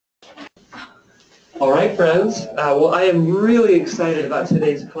All right, friends. Well, I am really excited about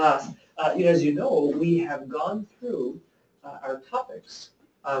today's class. As you know, we have gone through our topics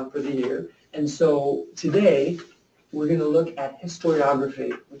for the year, and so today we're going to look at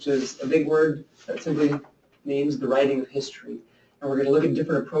historiography, which is a big word that simply means the writing of history. And we're going to look at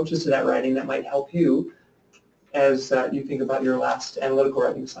different approaches to that writing that might help you as you think about your last analytical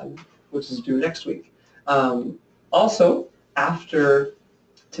writing assignment, which is due next week. Also, after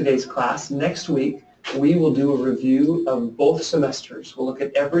today's class, next week, we will do a review of both semesters. We'll look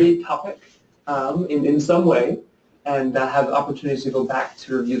at every topic in some way and have opportunities to go back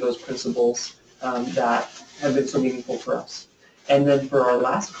to review those principles that have been so meaningful for us. And then for our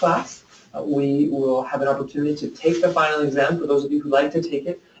last class, we will have an opportunity to take the final exam for those of you who like to take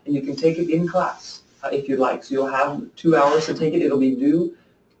it, and you can take it in class if you'd like. So you'll have 2 hours to take it. It'll be due,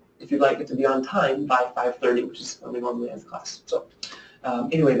 if you'd like it to be on time, by 5:30, which is when we normally end class. So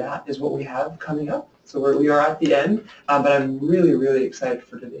anyway, that is what we have coming up. So we are at the end, but I'm really, really excited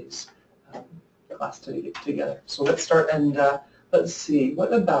for today's class together. So let's start, and let's see.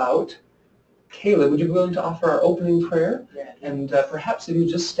 What about Caleb? Would you be willing to offer our opening prayer? Yeah. And perhaps if you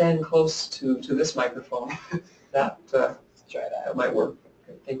just stand close to this microphone, that might work.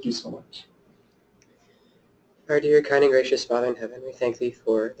 Okay, thank you so much. Our dear, kind, and gracious Father in heaven, we thank Thee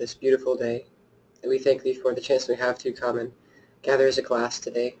for this beautiful day, and we thank Thee for the chance we have to come and gather as a class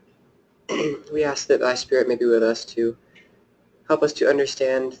today. We ask that Thy Spirit may be with us to help us to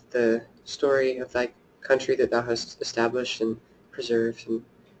understand the story of Thy country that Thou hast established and preserved, and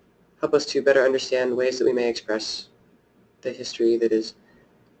help us to better understand ways that we may express the history that is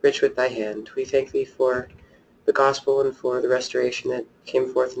rich with Thy hand. We thank Thee for the gospel and for the restoration that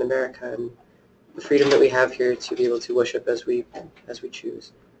came forth in America, and the freedom that we have here to be able to worship as we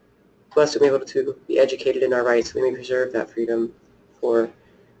choose. Bless that we are able to be educated in our rights, we may preserve that freedom for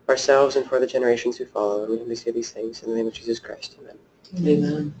ourselves and for the generations who follow. And we say these things in the name of Jesus Christ. Amen.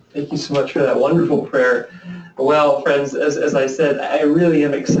 Amen. Thank you so much for that wonderful prayer. Well, friends, as I said, I really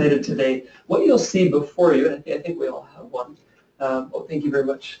am excited today. What you'll see before you, and I think we all have one. Well, thank you very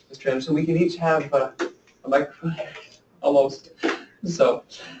much, Mr. Anderson. We can each have a microphone, almost. So,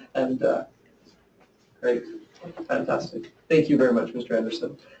 and great, fantastic. Thank you very much, Mr.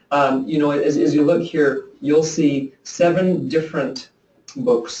 Anderson. As you look here, you'll see 7 different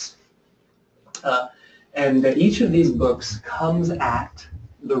books. And each of these books comes at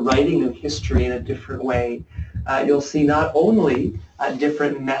the writing of history in a different way. You'll see not only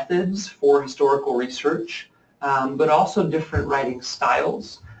different methods for historical research, but also different writing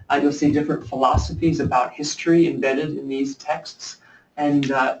styles. You'll see different philosophies about history embedded in these texts. And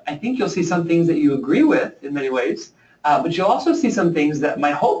I think you'll see some things that you agree with in many ways, but you'll also see some things that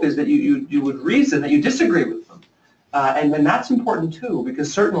my hope is that you would reason that you disagree with them. And that's important too,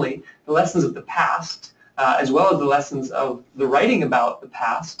 because certainly the lessons of the past, as well as the lessons of the writing about the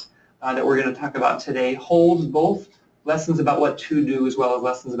past that we're going to talk about today, holds both lessons about what to do as well as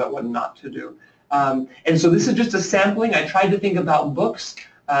lessons about what not to do. And so this is just a sampling. I tried to think about books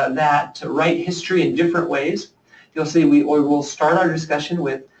that write history in different ways. You'll see we'll start our discussion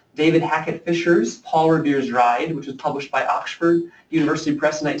with David Hackett Fisher's Paul Revere's Ride, which was published by Oxford University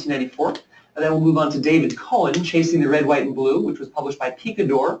Press in 1994. And then we'll move on to David Cohen, Chasing the Red, White, and Blue, which was published by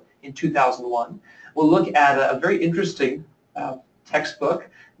Picador in 2001. We'll look at a very interesting textbook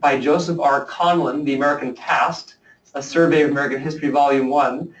by Joseph R. Conlon, The American Past, a Survey of American History, Volume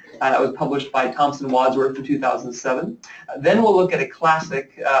 1, that was published by Thomson Wadsworth in 2007. Then we'll look at a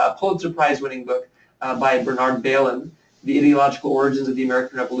classic Pulitzer Prize-winning book by Bernard Bailyn, The Ideological Origins of the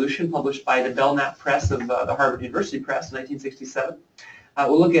American Revolution, published by the Belknap Press of the Harvard University Press in 1967.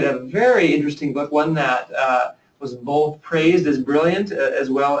 We'll look at a very interesting book, one that was both praised as brilliant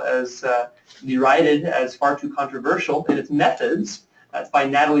as well as derided as far too controversial in its methods. That's by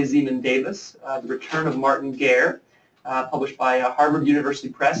Natalie Zeman Davis, The Return of Martin Guerre, published by Harvard University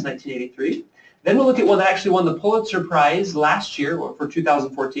Press, 1983. Then we'll look at one that actually won the Pulitzer Prize last year, or for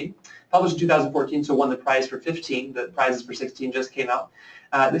 2014, published in 2014, so won the prize for 15. The prizes for 16 just came out.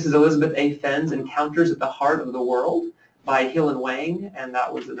 This is Elizabeth A. Fenn's Encounters at the Heart of the World by Hill and Wang, and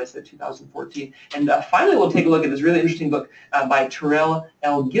that was, as I said, 2014. And finally, we'll take a look at this really interesting book by Terrell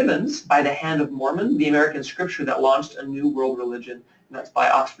L. Gibbons, By the Hand of Mormon, The American Scripture That Launched a New World Religion. And that's by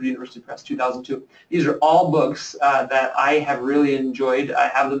Oxford University Press, 2002. These are all books that I have really enjoyed. I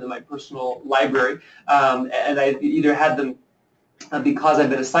have them in my personal library, and I either had them because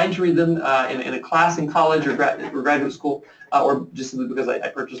I've been assigned to read them in a class in college or graduate school, or just simply because I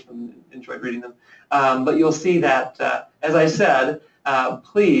purchased them and enjoyed reading them. But you'll see that, as I said,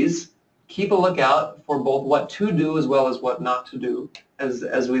 please keep a lookout for both what to do as well as what not to do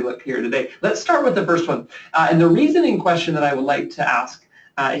as we look here today. Let's start with the first one. And the reasoning question that I would like to ask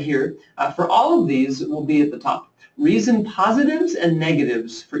here, for all of these will be at the top. Reason positives and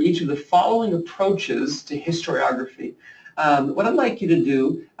negatives for each of the following approaches to historiography. What I'd like you to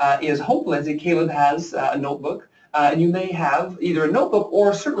do is, hopefully, I think Caleb has a notebook, and you may have either a notebook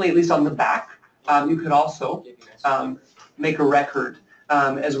or certainly at least on the back, you could also make a record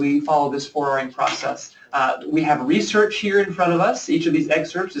as we follow this 4Ring process. We have research here in front of us. Each of these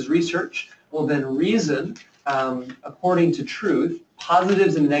excerpts is research. We'll then reason according to truth,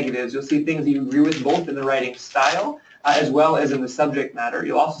 positives and negatives. You'll see things that you agree with both in the writing style as well as in the subject matter.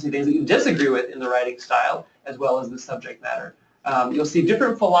 You'll also see things that you disagree with in the writing style as well as the subject matter. You'll see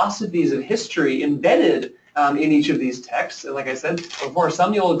different philosophies of history embedded in each of these texts. And like I said before,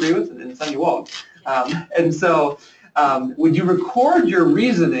 some you'll agree with and some you won't. And so would you record your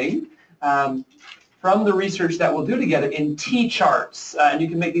reasoning from the research that we'll do together in T-charts? And you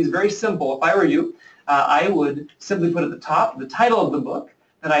can make these very simple. If I were you, I would simply put at the top the title of the book,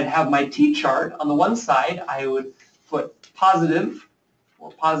 then I'd have my T-chart. On the one side, I would put positive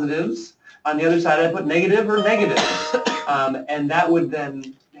or positives. On the other side, I'd put negative or negatives. And that would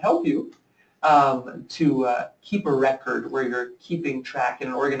then help you to keep a record where you're keeping track in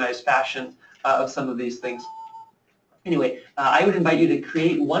an organized fashion of some of these things. Anyway, I would invite you to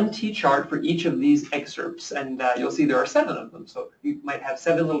create one T-chart for each of these excerpts, and you'll see there are 7 of them. So you might have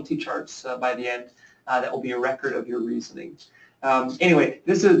 7 little T-charts by the end that will be a record of your reasoning. Anyway,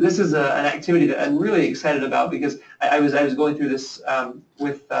 this is an activity that I'm really excited about because I was going through this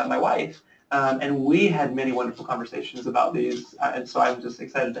with my wife, and we had many wonderful conversations about these, and so I'm just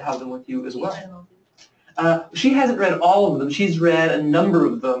excited to have them with you as well. She hasn't read all of them. She's read a number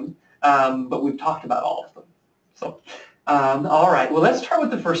of them, but we've talked about all of them. So, all right, well, let's start with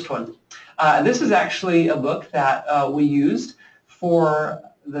the first one. This is actually a book that we used for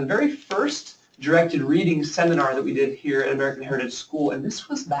the very first directed reading seminar that we did here at American Heritage School, and this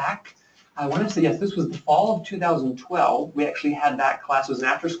was back, I want to say, yes, this was the fall of 2012. We actually had that class. It was an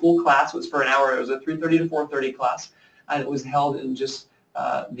after-school class. It was for an hour. It was a 3:30 to 4:30 class, and it was held in just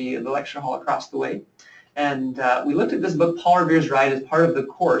the lecture hall across the way. And we looked at this book, Paul Revere's Ride, as part of the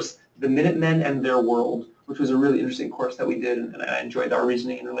course, The Minutemen and Their World, which was a really interesting course that we did, and I enjoyed our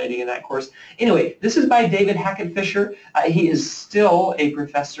reasoning and relating in that course. Anyway, this is by David Hackett Fisher. He is still a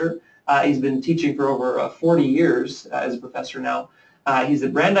professor. He's been teaching for over 40 years as a professor now. He's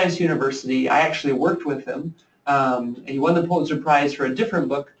at Brandeis University. I actually worked with him. He won the Pulitzer Prize for a different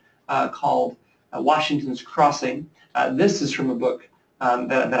book called Washington's Crossing. This is from a book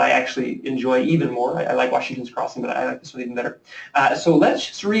that I actually enjoy even more. I like Washington's Crossing, but I like this one even better. So let's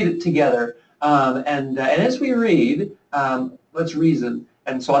just read it together. And as we read, let's reason.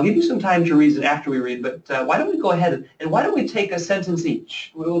 And so I'll give you some time to reason after we read, but why don't we go ahead and why don't we take a sentence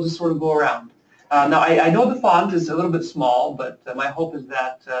each? We'll just sort of go around. Now, I know the font is a little bit small, but my hope is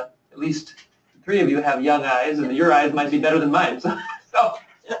that at least 3 of you have young eyes, and your eyes might be better than mine. So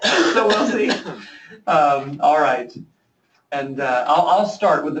we'll see. All right. And I'll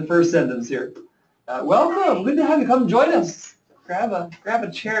start with the first sentence here. Welcome. Good to have you. Come join us. Grab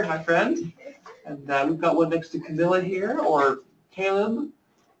a chair, my friend. And we've got one next to Camilla here, or Caleb.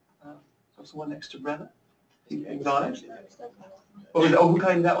 Also one next to Brenna. Acknowledge. What was it? Oh, who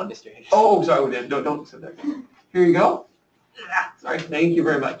claimed that one? Oh, sorry. We did. Don't sit there. Here you go. Sorry. Thank you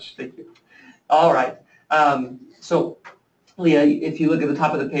very much. Thank you. All right. So, Leah, if you look at the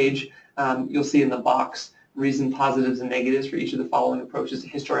top of the page, you'll see in the box reason positives and negatives for each of the following approaches to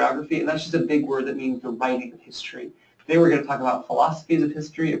historiography, and that's just a big word that means the writing of history. Today we're going to talk about philosophies of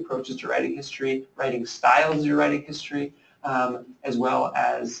history, approaches to writing history, writing styles as you're writing history, as well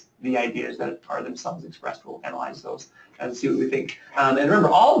as the ideas that are themselves expressed. We'll analyze those and see what we think. And remember,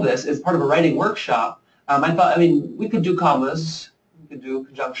 all of this is part of a writing workshop. I mean, we could do commas, we could do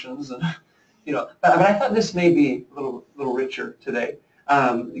conjunctions, and but I thought this may be a little richer today,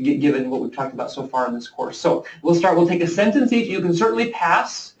 given what we've talked about so far in this course. So we'll take a sentence each. You can certainly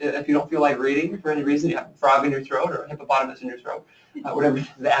pass if you don't feel like reading for any reason. You have a frog in your throat or a hippopotamus in your throat, whatever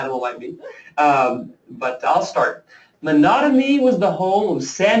the animal might be. But I'll start. Menotomy was the home of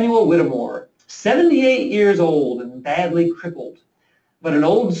Samuel Whittemore, 78 years old and badly crippled, but an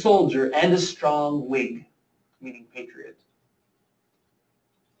old soldier and a strong Whig, meaning patriot.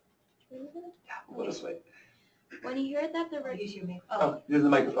 Yeah, we'll go this way. When he heard that the There's the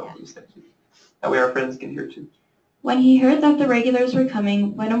microphone, please. Thank you. That way our friends can hear too. When he heard that the regulars were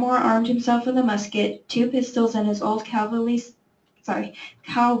coming, Whittemore armed himself with a musket, 2 pistols, and his old cavalry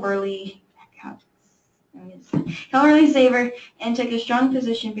Elderly saver and took a strong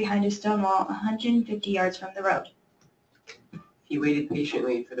position behind a stone wall 150 yards from the road. He waited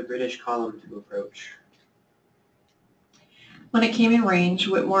patiently for the British column to approach. When it came in range,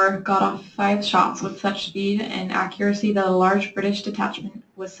 Whitmore got off 5 shots with such speed and accuracy that a large British detachment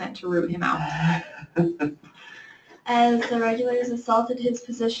was sent to root him out. As the regulars assaulted his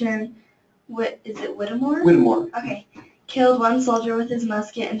position, is it Whittemore? Whittemore. Okay. Killed one soldier with his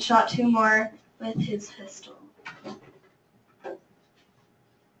musket and shot 2 more with his pistol.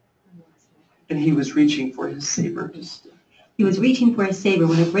 And he was reaching for his saber. He was reaching for his saber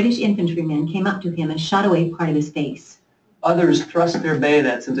when a British infantryman came up to him and shot away part of his face. Others thrust their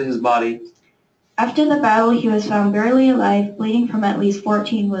bayonets into his body. After the battle, he was found barely alive, bleeding from at least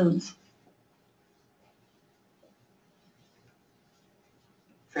 14 wounds.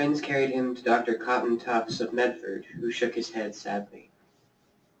 Friends carried him to Dr. Cotton Tufts of Medford, who shook his head sadly.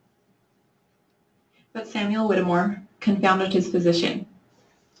 But Samuel Whittemore confounded his position.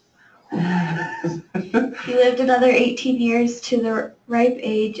 He lived another 18 years to the ripe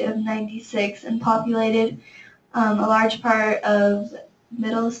age of 96 and populated a large part of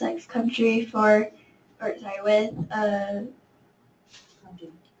Middlesex country of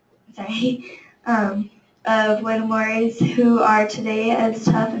Whittemores who are today as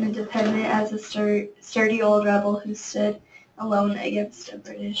tough and independent as a sturdy old rebel who stood alone against a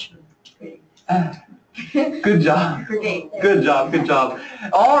British Good job. brigade. Good job. Good job.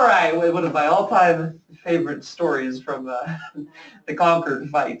 All right. One of my all-time favorite stories from the Concord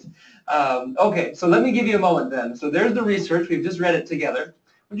fight. Okay, so let me give you a moment then. So there's the research. We've just read it together.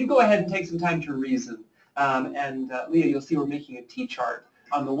 Would you go ahead and take some time to reason? Leah, you'll see we're making a T-chart.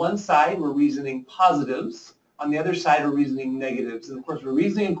 On the one side, we're reasoning positives. On the other side, we're reasoning negatives. And of course, we're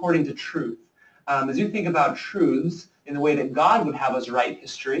reasoning according to truth. As you think about truths in the way that God would have us write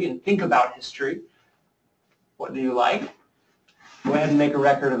history and think about history, what do you like? Go ahead and make a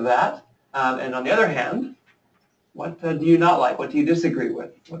record of that. And on the other hand, what do you not like? What do you disagree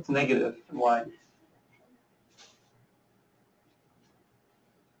with? What's negative and why?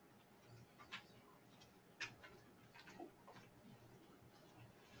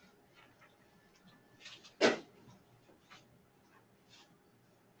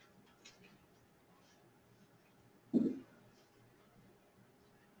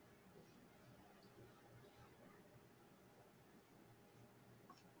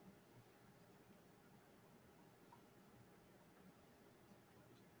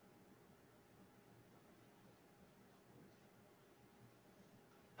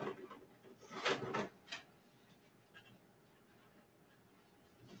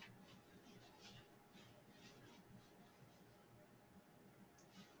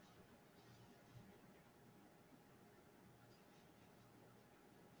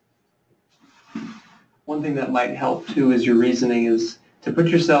 One thing that might help too as your reasoning is to put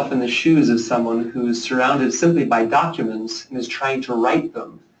yourself in the shoes of someone who is surrounded simply by documents and is trying to write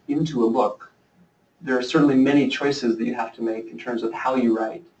them into a book. There are certainly many choices that you have to make in terms of how you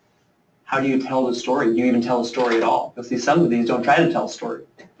write. How do you tell the story? Do you even tell a story at all? You'll see some of these don't try to tell a story.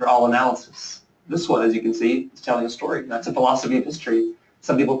 They're all analysis. This one, as you can see, is telling a story. That's a philosophy of history.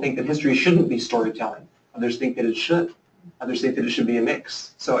 Some people think that history shouldn't be storytelling. Others think that it should. Others think that it should be a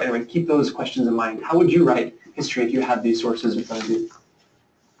mix. So anyway, keep those questions in mind. How would you write history if you had these sources in front of you?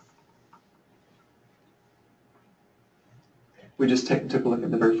 We just took a look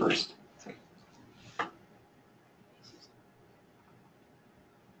at the very first.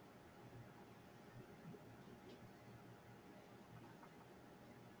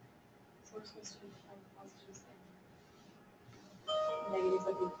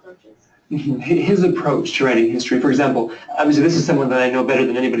 His approach to writing history, for example, obviously this is someone that I know better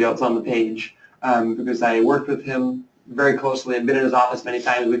than anybody else on the page because I worked with him very closely. I've been in his office many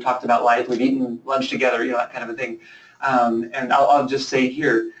times. We've talked about life. We've eaten lunch together, you know, that kind of a thing. And I'll just say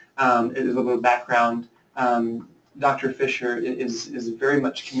here, a little bit of background, Dr. Fisher is very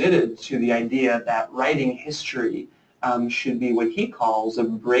much committed to the idea that writing history should be what he calls a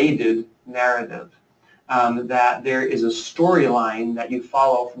braided narrative. That there is a storyline that you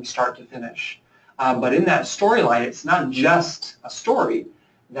follow from start to finish. But in that storyline, it's not just a story,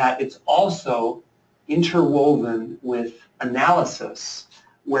 that it's also interwoven with analysis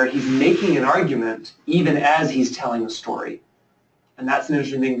where he's making an argument even as he's telling a story. And that's an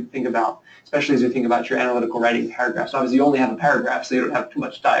interesting thing to think about, especially as you think about your analytical writing paragraphs. Obviously, you only have a paragraph, so you don't have too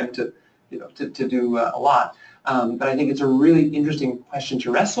much time to, to do a lot. But I think it's a really interesting question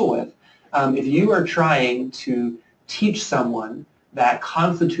to wrestle with. If you are trying to teach someone that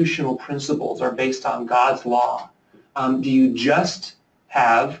constitutional principles are based on God's law, do you just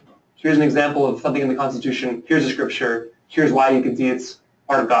have Here's an example of something in the Constitution. Here's a scripture. Here's why you can see it's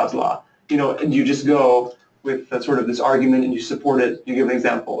part of God's law. And you just go with sort of this argument and you support it. You give an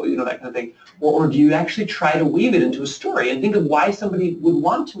example, that kind of thing. Or do you actually try to weave it into a story and think of why somebody would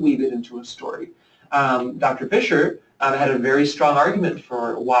want to weave it into a story? Dr. Fisher had a very strong argument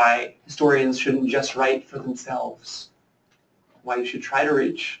for why historians shouldn't just write for themselves, why you should try to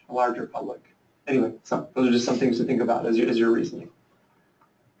reach a larger public. Anyway, so those are just some things to think about as you're reasoning.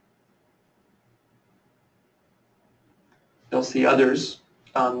 You'll see others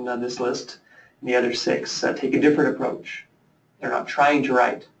on this list, and the other 6 take a different approach. They're not trying to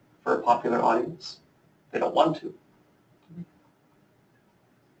write for a popular audience. They don't want to.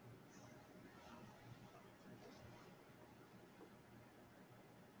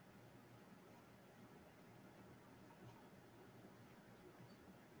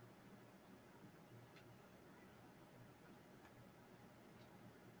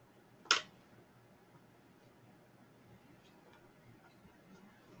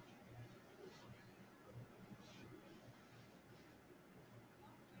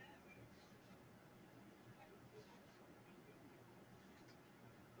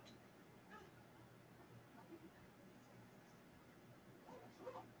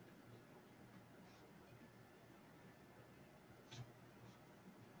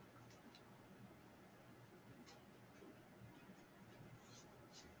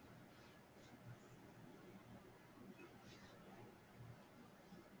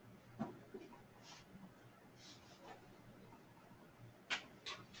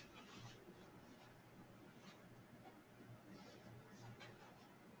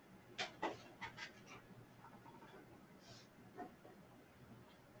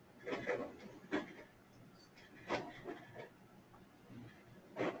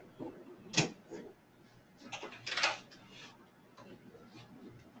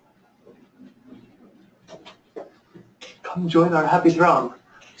 Come join our happy throng.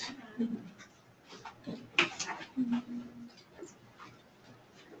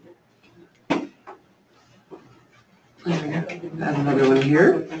 And another one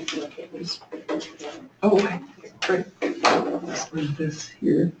here. Oh, okay. Great. Let's leave this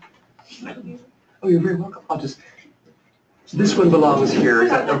here. Oh, you're very welcome. This one belongs here.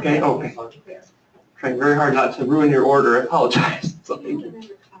 Is that okay? Okay. Trying very hard not to ruin your order. I apologize. So thank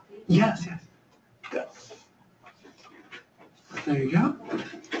you. Yes, yes. Yeah. There you go.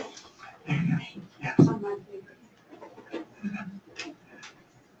 There you go. Yes.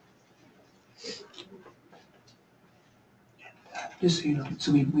 Just so you know,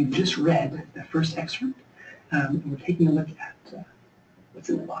 so we've just read the first excerpt, and we're taking a look at what's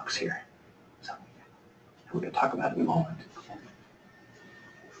in the box here. So we're going to talk about it in a moment.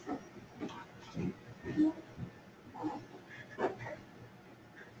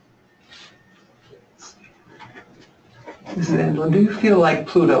 This is Angela. Do you feel like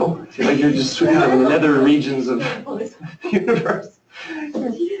Pluto? Feel like you're just kind of in the nether regions of the universe?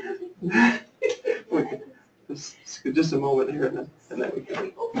 Just a moment here, and then we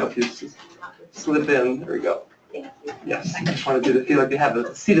can help you just slip in. There we go. Yes, I just wanted you to feel like you have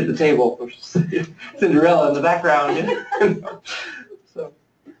a seat at the table, which is Cinderella in the background. So.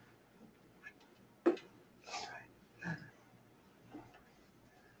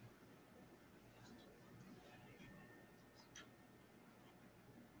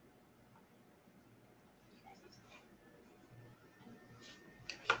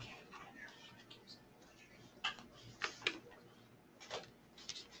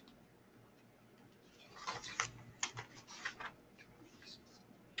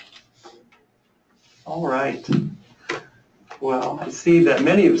 All right. Well, I see that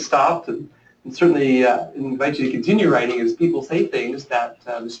many have stopped, and certainly invite you to continue writing as people say things that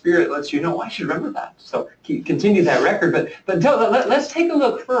the Spirit lets you know, I should remember that. So continue that record. But let's take a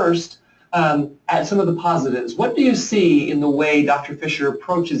look first at some of the positives. What do you see in the way Dr. Fisher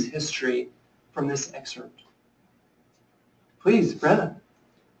approaches history from this excerpt? Please, Brenna.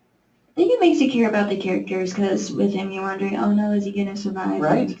 I think it makes you care about the characters, because with him you're wondering, oh no, is he going to survive?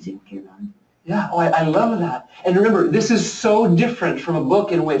 Right. It makes you care about him. Yeah, I love that. And remember, this is so different from a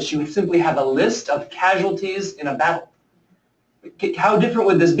book in which you simply have a list of casualties in a battle. How different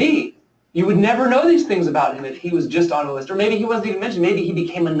would this be? You would never know these things about him if he was just on a list, or maybe he wasn't even mentioned. Maybe he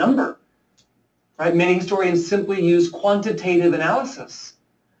became a number. Right? Many historians simply use quantitative analysis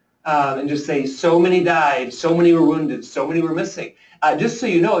and just say, so many died, so many were wounded, so many were missing. Just so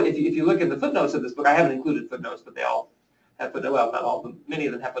you know, if you look at the footnotes of this book, I haven't included footnotes, but they all have footnotes. Well, not all of them. Many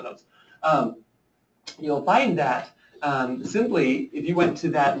of them have footnotes. You'll find that simply, if you went to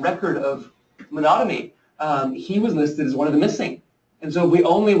that record of monogamy, he was listed as one of the missing. And so if we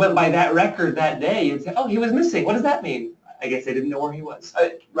only went by that record that day, you'd say, oh, he was missing. What does that mean? I guess they didn't know where he was.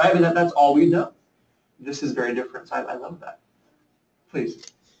 Right? I mean, that's all we know. This is very different, so I love that. Please.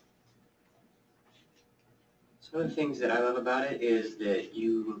 So one of the things that I love about it is that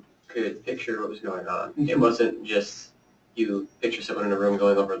you could picture what was going on. Mm-hmm. It wasn't just you picture someone in a room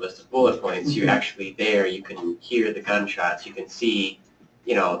going over a list of bullet points. Mm-hmm. You're actually there. You can hear the gunshots. You can see,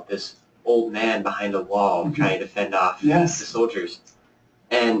 this old man behind a wall mm-hmm. trying to fend off the soldiers.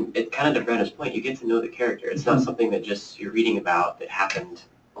 And it kind of to Brenda's point, you get to know the character. It's not something that just you're reading about that happened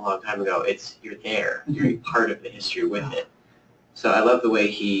a long time ago. It's you're there. Mm-hmm. You're part of the history with it. So I love the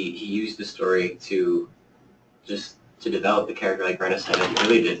way he used the story to develop the character, like Brenda said, and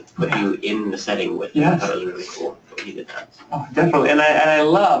really to put you in the setting with it. I thought it was really cool that he did that. Oh, definitely. And I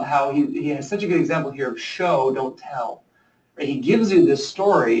love how he has such a good example here of show, don't tell. Right? He gives you this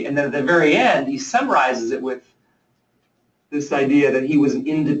story, and then at the very end, he summarizes it with this idea that he was an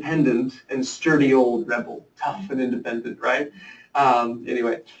independent and sturdy old rebel, tough and independent, right?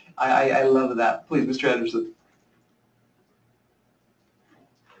 Anyway, I love that. Please, Mr. Anderson.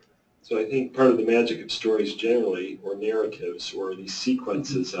 So I think part of the magic of stories generally, or narratives, or these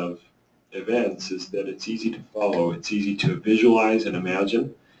sequences of events, is that it's easy to follow. It's easy to visualize and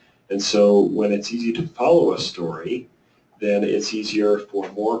imagine. And so when it's easy to follow a story, then it's easier for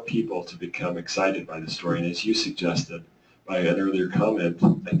more people to become excited by the story. And as you suggested by an earlier comment,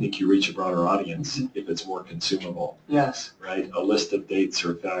 I think you reach a broader audience if it's more consumable. Yes. Right? A list of dates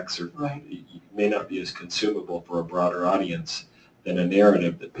or facts may not be as consumable for a broader audience than a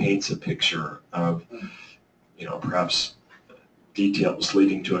narrative that paints a picture of, perhaps details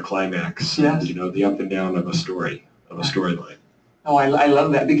leading to a climax. Yes. The up and down of a story, of a storyline. Oh, I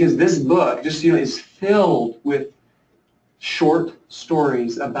love that, because this book just, is filled with short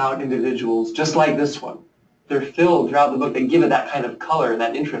stories about individuals, just like this one. They're filled throughout the book. They give it that kind of color and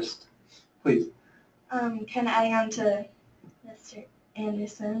that interest. Please. Kind of adding on to Mr.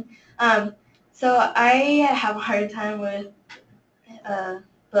 Anderson. So I have a hard time with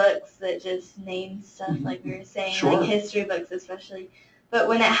books that just name stuff, like we were saying, like history books especially. But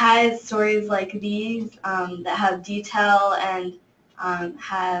when it has stories like these that have detail and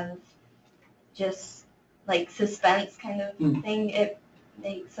have just like suspense kind of thing, it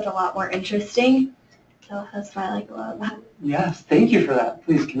makes it a lot more interesting. So that's what I like a lot about it. Yes, thank you for that.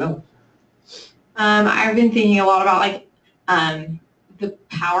 Please, Camilla. I've been thinking a lot about the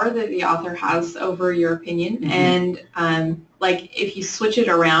power that the author has over your opinion, and if you switch it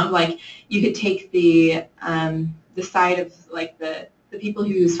around, you could take the side of the people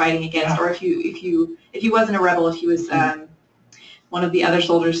who he was fighting against, or if he wasn't a rebel, if he was one of the other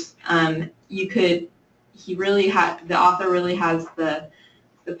soldiers, the author really has the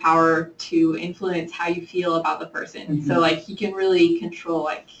power to influence how you feel about the person. So he can really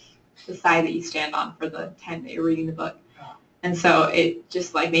control the side that you stand on for the time that you're reading the book. And so it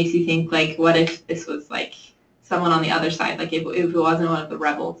just makes you think what if this was someone on the other side, if it wasn't one of the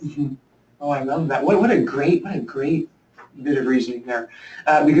rebels. Oh, I love that. What a great bit of reasoning there.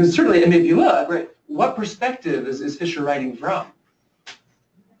 Because certainly, if you look, right, what perspective is Fisher writing from?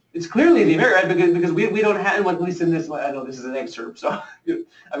 It's clearly the American, right? Because we don't have, at least in this, I know this is an excerpt, so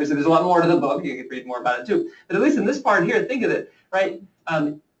obviously there's a lot more to the book. You can read more about it too. But at least in this part here, think of it, right?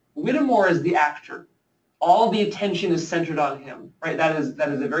 Whittemore is the actor. All the attention is centered on him, right? That is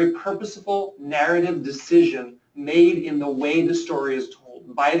a very purposeful narrative decision made in the way the story is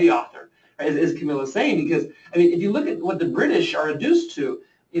told by the author, right? As Camilla is saying, because if you look at what the British are reduced to,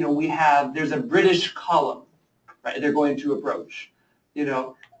 there's a British column, right? They're going to approach,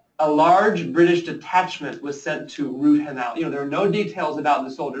 A large British detachment was sent to root him out. There are no details about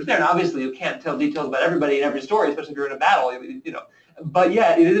the soldiers there. And obviously, you can't tell details about everybody in every story, especially if you're in a battle. But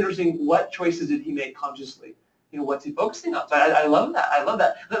yeah, it is interesting. What choices did he make consciously? What's he focusing on? So I love that. I love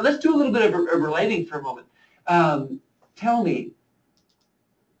that. Let's do a little bit of relating for a moment. Tell me,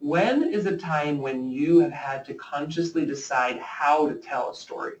 when is a time when you have had to consciously decide how to tell a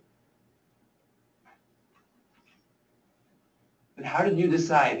story? And how did you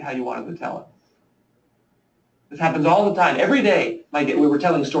decide how you wanted to tell it? This happens all the time. Every day, we were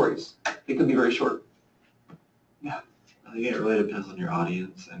telling stories. It could be very short. Yeah. I think it really depends on your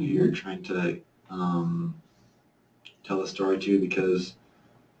audience and who you're trying to tell the story to, because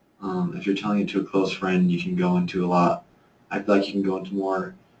if you're telling it to a close friend, you can go into a lot. I feel like you can go into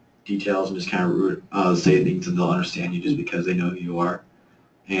more details and just kind of say things and they'll understand you just because they know who you are.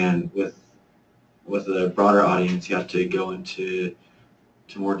 And with a broader audience, you have to go into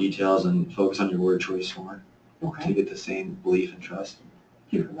more details and focus on your word choice more to get the same belief and trust.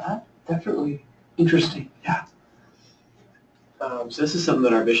 Thank you for that. Definitely interesting. Yeah. So this is something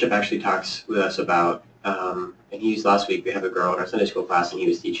that our bishop actually talks with us about. And he used last week, we have a girl in our Sunday school class and he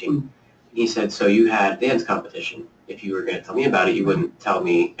was teaching. He said, so you had dance competition. If you were going to tell me about it, you wouldn't tell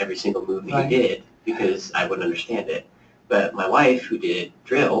me every single move that you did because I wouldn't understand it. But my wife, who did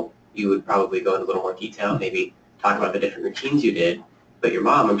drill, you would probably go into a little more detail, maybe talk about the different routines you did. But your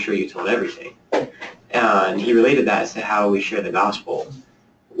mom, I'm sure you told everything. And he related that as to how we share the gospel,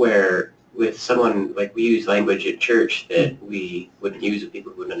 where with someone, like we use language at church that we wouldn't use with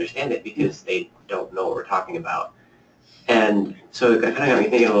people who wouldn't understand it because they don't know what we're talking about. And so it kind of got me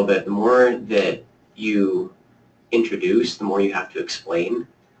thinking a little bit, the more that you introduce, the more you have to explain.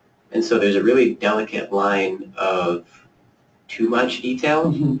 And so there's a really delicate line of too much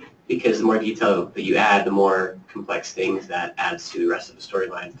detail, because the more detail that you add, the more complex things that adds to the rest of the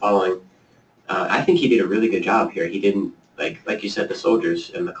storyline following. I think he did a really good job here. He didn't, like you said, the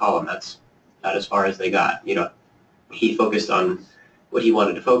soldiers in the column, that's not as far as they got. You know, he focused on what he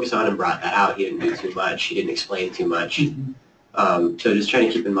wanted to focus on and brought that out. He didn't do too much. He didn't explain too much. So just trying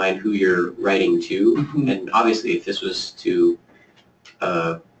to keep in mind who you're writing to. And obviously if this was to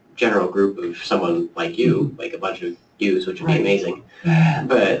a general group of someone like you, like a bunch of yous, which would be amazing.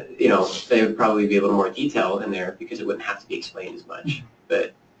 But, you know, they would probably be a little more detail in there because it wouldn't have to be explained as much.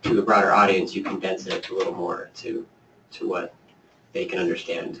 But to a broader audience, you condense it a little more to what they can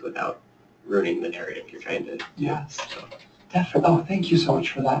understand without ruining the narrative you're trying to do. Yes, definitely. Oh, thank you so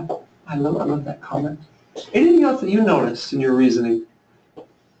much for that. I love that comment. Anything else that you noticed in your reasoning?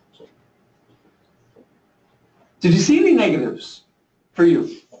 Did you see any negatives for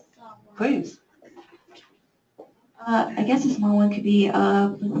you? Please. I guess a small one could be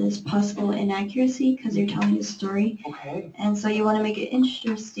with this possible inaccuracy because you're telling a story. Okay. And so you want to make it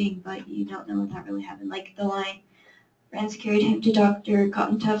interesting, but you don't know what that really happened. Like the line, friends carried him to Dr.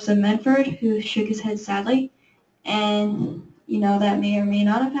 Cottontuffs of Medford, who shook his head sadly. And, you know, that may or may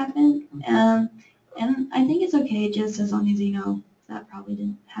not have happened. And I think it's okay just as long as you know that probably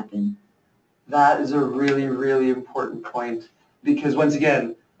didn't happen. That is a really, really important point because, once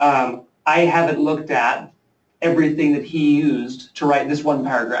again, I haven't looked at everything that he used to write this one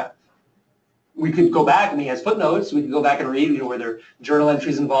paragraph. We could go back, and he has footnotes. We could go back and read, you know, were there journal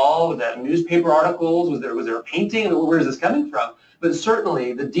entries involved, newspaper articles, was there a painting, where is this coming from? But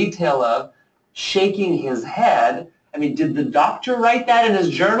certainly the detail of shaking his head, I mean, did the doctor write that in his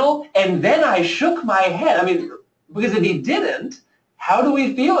journal? And then I shook my head. I mean, because if he didn't, how do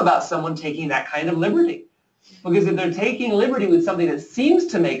we feel about someone taking that kind of liberty? Because if they're taking liberty with something that seems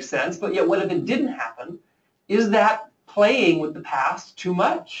to make sense, but yet what if it didn't happen? Is that playing with the past too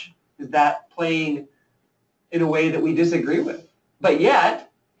much? Is that playing in a way that we disagree with? But yet,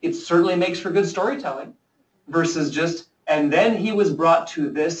 it certainly makes for good storytelling versus just, and then he was brought to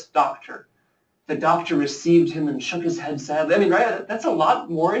this doctor. The doctor received him and shook his head sadly. I mean, right, that's a lot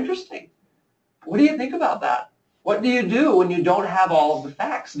more interesting. What do you think about that? What do you do when you don't have all of the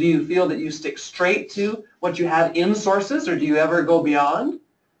facts? Do you feel that you stick straight to what you have in sources, or do you ever go beyond?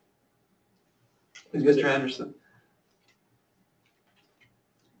 Mr. Anderson.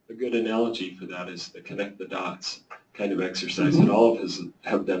 A good analogy for that is the connect the dots kind of exercise that all of us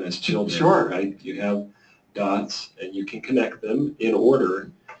have done as children, right? You have dots and you can connect them in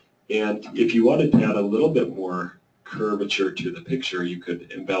order, and if you wanted to add a little bit more curvature to the picture, you could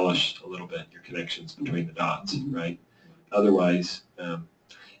embellish a little bit your connections between the dots, right? Otherwise,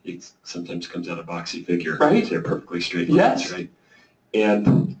 it sometimes comes out a boxy figure. Right. They're perfectly straight lines, right?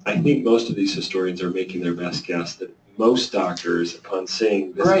 And I think most of these historians are making their best guess that most doctors, upon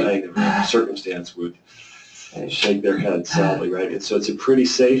seeing this kind of circumstance, would shake their head sadly, right? And so it's a pretty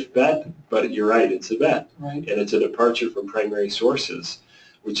safe bet, but you're right, it's a bet. Right. And it's a departure from primary sources,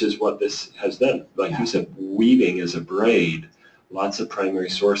 which is what this has done. Like you said, weaving as a braid, lots of primary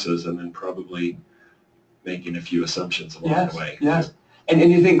sources, and then probably making a few assumptions along the way. Yes. And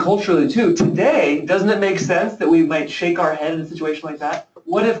you think culturally too, today, doesn't it make sense that we might shake our head in a situation like that?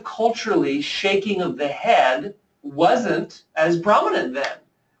 What if culturally shaking of the head wasn't as prominent then?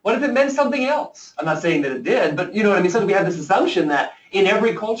 What if it meant something else? I'm not saying that it did, but you know what I mean? So we have this assumption that in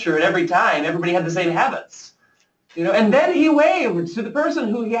every culture at every time, everybody had the same habits. You know, and then he waved to the person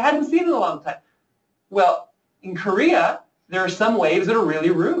who he hadn't seen in a long time. Well, in Korea, there are some waves that are really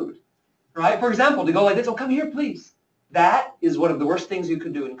rude, right? For example, to go like this, oh, come here, please. That is one of the worst things you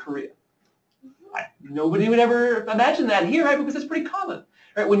could do in Korea. Nobody would ever imagine that here, right? Because it's pretty common,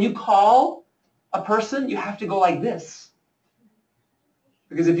 right? When you call a person, you have to go like this.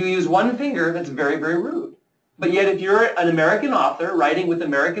 Because if you use one finger, that's very, very rude. But yet if you're an American author writing with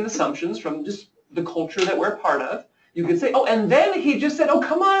American assumptions from just the culture that we're part of, you could say, oh, and then he just said, oh,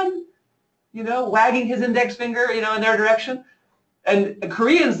 come on, you know, wagging his index finger, you know, in their direction. And the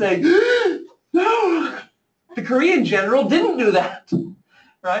Koreans say, no, the Korean general didn't do that,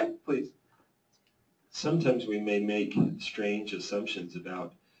 right? Please. Sometimes we may make strange assumptions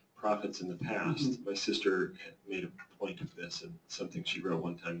about prophets in the past. My sister made a point of this in something she wrote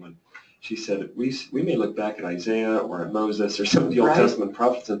one time when she said, we may look back at Isaiah or at Moses or some of the Old Testament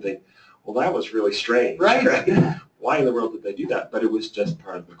prophets and think, well, that was really strange. Right? Why in the world did they do that? But it was just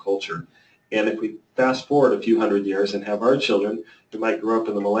part of the culture. And if we fast forward a few hundred years and have our children who might grow up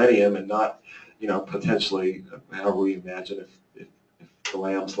in the millennium and not, potentially, however we imagine if the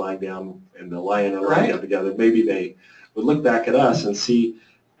lamb's lying down and the lion are lying down together, maybe they would look back at us and see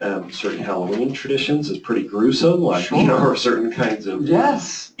certain Halloween traditions as pretty gruesome, like, or certain kinds of,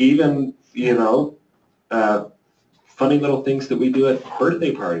 even, funny little things that we do at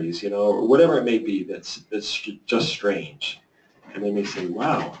birthday parties, or whatever it may be that's just strange. And they may say,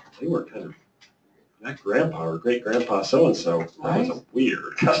 wow, they were kind of, that grandpa or great-grandpa so-and-so, that was a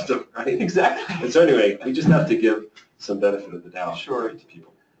weird custom, right? Exactly. And so anyway, we just have to give some benefit of the doubt to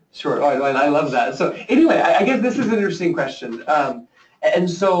people. Sure. Oh, I love that. So anyway, I guess this is an interesting question. And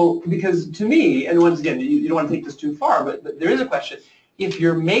so, because to me, and once again, you don't want to take this too far, but there is a question. If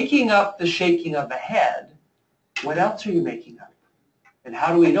you're making up the shaking of the head, what else are you making up? And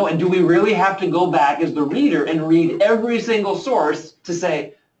how do we know? And do we really have to go back as the reader and read every single source to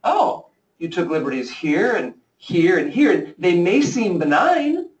say, oh, you took liberties here and here and here? And they may seem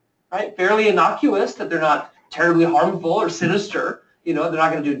benign, right? Fairly innocuous, that they're not terribly harmful or sinister. They're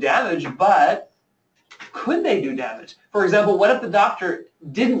not going to do damage, but could they do damage? For example, what if the doctor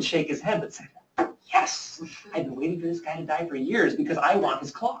didn't shake his head but said, yes, I've been waiting for this guy to die for years because I want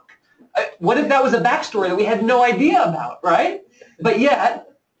his clock? What if that was a backstory that we had no idea about, right? But yet,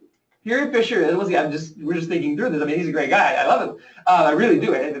 here at Fisher is, we're just thinking through this. I mean, he's a great guy. I love him. I really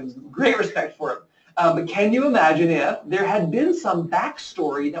do. I have great respect for him. But can you imagine if there had been some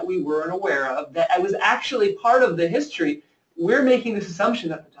backstory that we weren't aware of, that was actually part of the history? We're making this assumption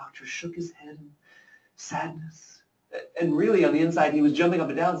that the doctor shook his head in sadness. And really, on the inside, he was jumping up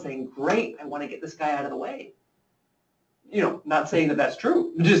and down saying, great, I want to get this guy out of the way. Not saying that that's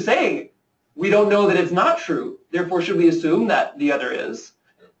true. I'm just saying we don't know that it's not true. Therefore, should we assume that the other is?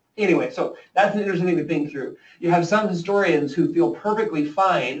 Anyway, so that's an interesting thing to think through. You have some historians who feel perfectly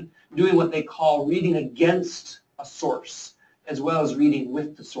fine doing what they call reading against a source, as well as reading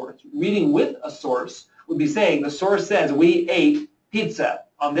with the source. Reading with a source would be saying the source says we ate pizza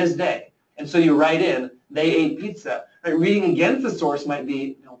on this day. And so you write in, they ate pizza. Right? Reading against the source might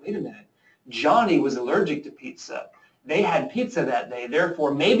be, no, wait a minute. Johnny was allergic to pizza. They had pizza that day.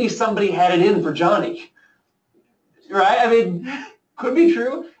 Therefore, maybe somebody had it in for Johnny. Right? I mean, could be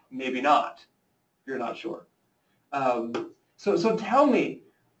true. Maybe not. You're not sure. So tell me,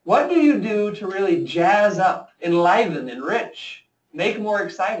 what do you do to really jazz up, enliven, enrich, make more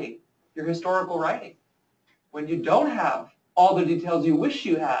exciting your historical writing when you don't have all the details you wish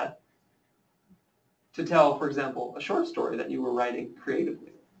you had to tell, for example, a short story that you were writing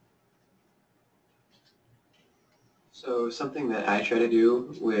creatively? So something that I try to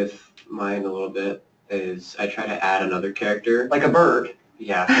do with mine a little bit is I try to add another character. Like a bird.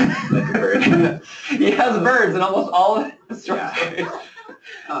 Yeah, like a bird. He has birds in almost all of his short stories.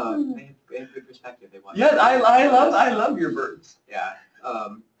 They have good perspective. They want. Yes, I love your birds. Yeah,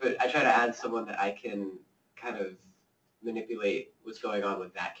 but I try to add someone that I can kind of manipulate what's going on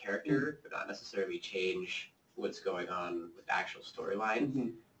with that character, but not necessarily change what's going on with the actual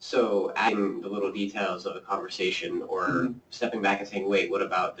storyline. So adding the little details of a conversation or stepping back and saying, wait, what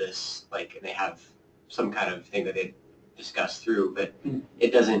about this? Like, and they have some kind of thing that they discuss through, but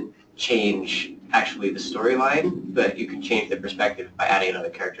it doesn't change actually the storyline, but you can change the perspective by adding another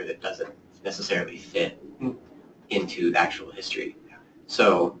character that doesn't necessarily fit into the actual history.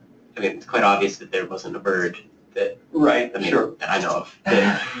 So, I mean, it's quite obvious that there wasn't a bird that that I know of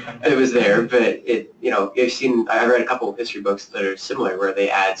that was there, but it, I've read a couple of history books that are similar where they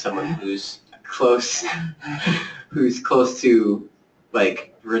add someone who's close to,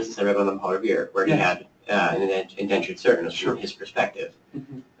 like, for instance, I read one on Paul Revere where he had an indentured servant from his perspective,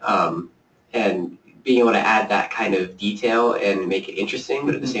 and being able to add that kind of detail and make it interesting,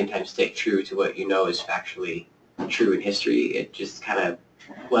 but at the same time stick true to what you know is factually true in history, it just kind of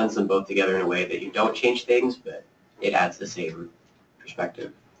blends them both together in a way that you don't change things, but it adds the same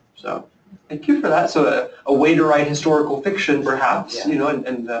perspective. So thank you for that. So a way to write historical fiction, perhaps,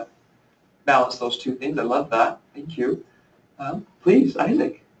 and balance those two things. I love that. Thank you. Please,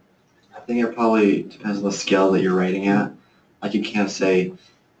 Isaac. I think it probably depends on the scale that you're writing at. Like, you can't say,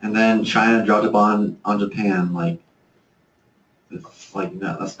 and then China dropped a bomb on Japan. Like,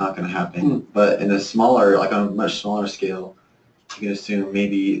 no, that's not going to happen. But in a smaller, like on a much smaller scale, you can assume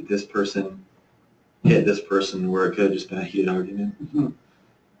maybe this person hit this person where it could have just been a heated argument.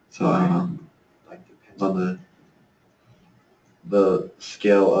 So like depends on the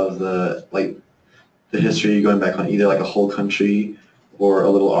scale of the history going back on either like a whole country or a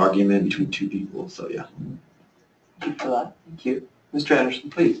little argument between two people. So yeah. Thank you for that. Thank you. Mr. Anderson,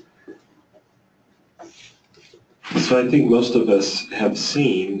 please. So I think most of us have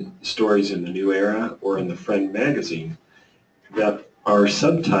seen stories in the New Era or in the Friend magazine that are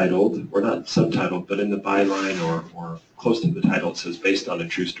subtitled, or not subtitled, but in the byline or close to the title it says based on a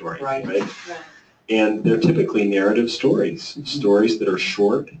true story. Right. And they're typically narrative stories, stories that are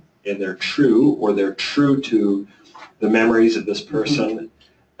short and they're true, or they're true to the memories of this person.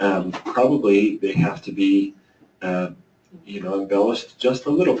 Probably they have to be embellished just a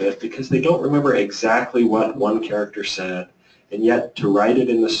little bit because they don't remember exactly what one character said, and yet to write it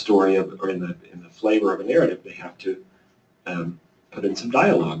in the story or in the flavor of a narrative, they have to put in some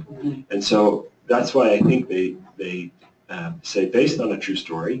dialogue. And so that's why I think they say based on a true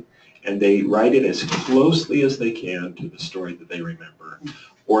story, and they write it as closely as they can to the story that they remember,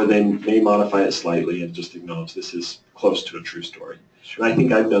 or they may modify it slightly and just acknowledge this is close to a true story. And I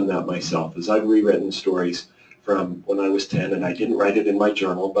think I've done that myself, as I've rewritten stories from when I was 10, and I didn't write it in my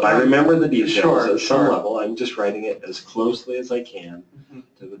journal, but I remember the details at some level. I'm just writing it as closely as I can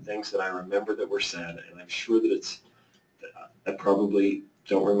to the things that I remember that were said, and I'm sure that I probably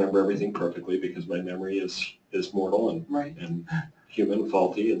don't remember everything perfectly because my memory is mortal and human,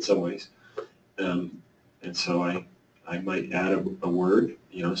 faulty in some ways. And so I might add a word,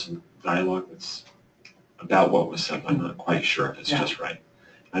 some dialogue that's about what was said. I'm not quite sure if it's just right.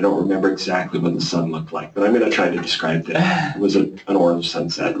 I don't remember exactly what the sun looked like, but I'm going to try to describe that. It was an orange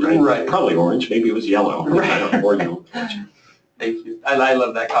sunset, right? Probably orange. Maybe it was yellow. I don't know, or yellow. Thank you. I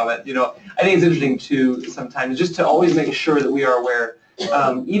love that comment. I think it's interesting too sometimes just to always make sure that we are aware,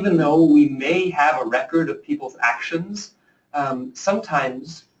 even though we may have a record of people's actions,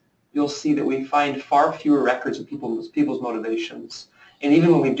 sometimes you'll see that we find far fewer records of people's motivations. And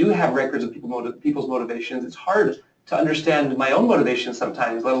even when we do have records of people's motivations, it's hard to understand my own motivations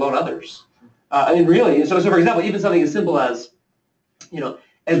sometimes, let alone others. Really, so for example, even something as simple as,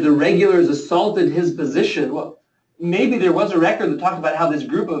 as the regulars assaulted his position, well, maybe there was a record that talked about how this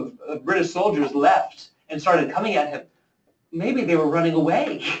group of British soldiers left and started coming at him. Maybe they were running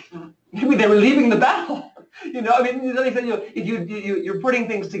away. Maybe they were leaving the battle. If you're putting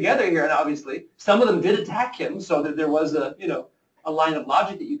things together here, and obviously some of them did attack him, so that there was a line of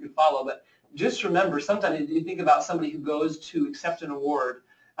logic that you could follow. But just remember, sometimes you think about somebody who goes to accept an award,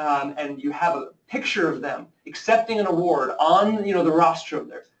 and you have a picture of them accepting an award on the rostrum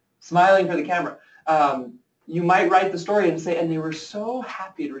there, smiling for the camera. You might write the story and say, and they were so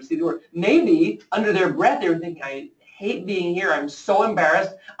happy to receive the award. Maybe under their breath they were thinking, I hate being here. I'm so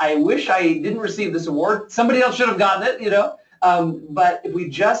embarrassed. I wish I didn't receive this award. Somebody else should have gotten it, But if we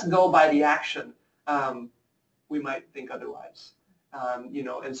just go by the action, we might think otherwise.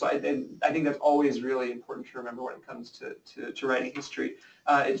 And so I think that's always really important to remember when it comes to writing history.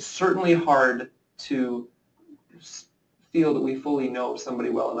 It's certainly hard to feel that we fully know somebody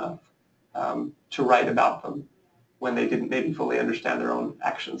well enough to write about them when they didn't maybe fully understand their own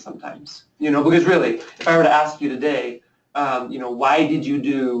actions sometimes. Because really, if I were to ask you today, why did you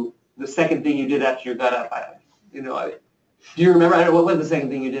do the second thing you did after you got up? Do you remember? I don't know, what was the second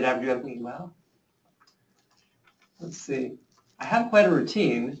thing you did after you got up? Well, let's see. I have quite a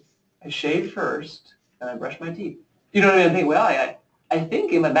routine. I shaved first, and I brushed my teeth. You know what I mean? I think, well, I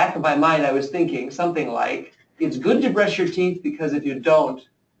think in the back of my mind I was thinking something like, it's good to brush your teeth because if you don't,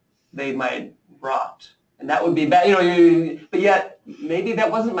 they might rot. And that would be bad, but yet maybe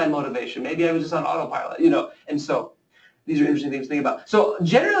that wasn't my motivation. Maybe I was just on autopilot, And so these are interesting things to think about. So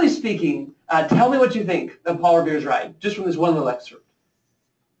generally speaking, tell me what you think of Paul Revere's writing, just from this one little excerpt.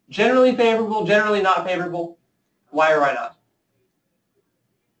 Generally favorable, generally not favorable? Why or why not?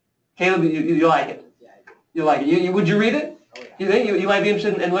 Caleb, you like it? Yeah, I do. You like it. Would you read it? Oh, yeah. You think you might be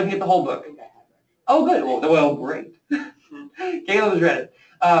interested in looking at the whole book? I think I have it. Oh, good. Well, great. Caleb has read it.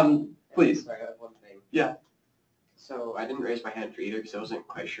 Please. Sorry, I have one thing. Yeah. So I didn't raise my hand for either because I wasn't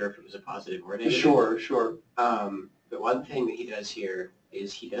quite sure if it was a positive or negative. Sure. But one thing that he does here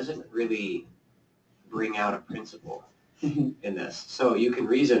is he doesn't really bring out a principle in this. So you can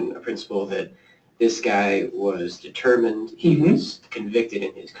reason a principle that this guy was determined, he was convicted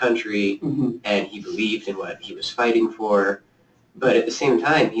in his country, and he believed in what he was fighting for. But at the same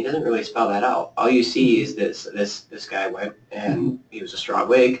time, he doesn't really spell that out. All you see is this guy went and he was a straw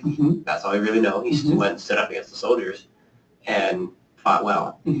Whig. That's all you really know. He went and stood up against the soldiers and fought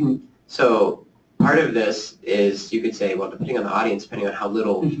well. So part of this is, you could say, well, depending on the audience, depending on how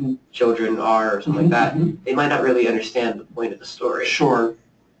little children are or something like that, they might not really understand the point of the story. Sure.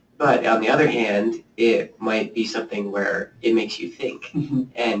 But on the other hand, it might be something where it makes you think.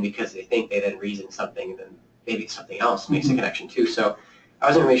 And because they think, they then reason something, and then maybe something else makes a connection too. So I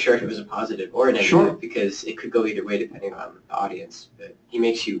wasn't really sure if it was a positive or a negative, because it could go either way depending on the audience. But he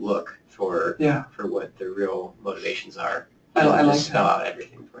makes you look for what the real motivations are. I like just spell out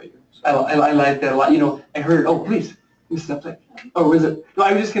everything for you. So. I like that a lot. You know, I heard, oh, please, Mrs. Updike. Oh, is it? No,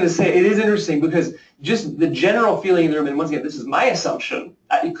 I was just going to say, it is interesting because just the general feeling in the room, and once again, this is my assumption,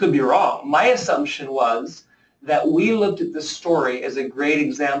 it could be wrong. My assumption was that we looked at this story as a great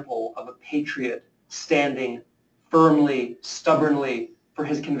example of a patriot standing firmly, stubbornly for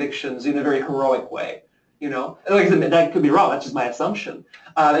his convictions in a very heroic way. You know, like I said, that could be wrong. That's just my assumption.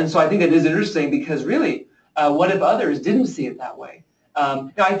 And so I think it is interesting because really, what if others didn't see it that way?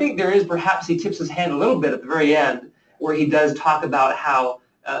 Now, I think there is perhaps he tips his hand a little bit at the very end where he does talk about how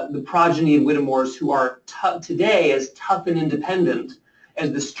the progeny of Whittemores who are today as tough and independent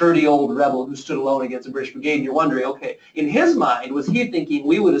as the sturdy old rebel who stood alone against the British Brigade, and you're wondering, okay, in his mind, was he thinking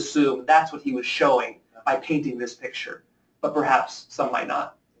we would assume that's what he was showing by painting this picture? But perhaps some might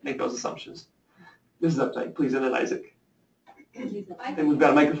not make those assumptions. Mrs. Updike, please, and then Isaac. And we've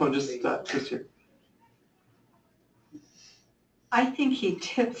got a microphone just here. I think he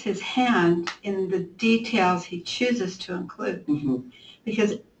tips his hand in the details he chooses to include.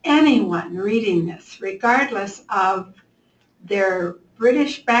 Because anyone reading this, regardless of their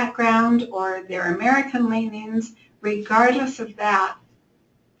British background or their American leanings, regardless of that,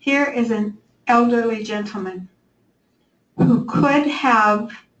 here is an elderly gentleman who could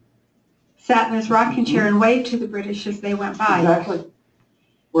have sat in his rocking chair and waved to the British as they went by. Exactly.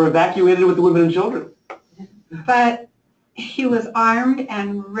 We're evacuated with the women and children. But he was armed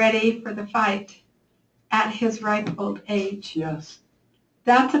and ready for the fight at his ripe old age. Yes.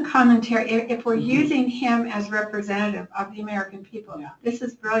 That's a commentary. If we're using him as representative of the American people, this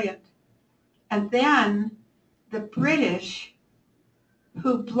is brilliant. And then the British,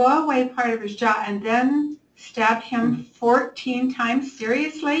 who blow away part of his jaw and then stab him 14 times,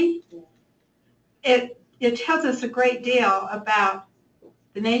 seriously, it tells us a great deal about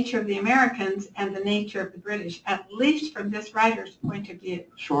the nature of the Americans and the nature of the British, at least from this writer's point of view.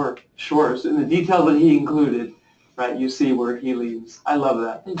 Sure. So in the detail that he included, right, you see where he leans. I love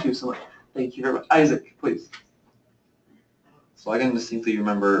that. Thank you so much. Thank you very much. Isaac, please. So I can distinctly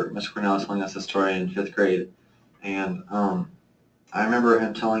remember Mr. Cornell telling us a story in 5th grade, and I remember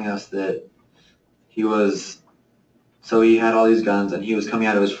him telling us that he had all these guns, and he was coming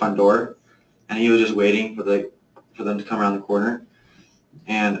out of his front door, and he was just waiting for them to come around the corner.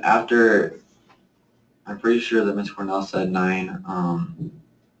 And after, I'm pretty sure that Mr. Cornell said 9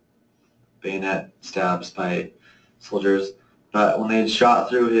 bayonet stabs by soldiers, but when they had shot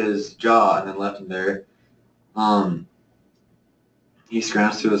through his jaw and then left him there, he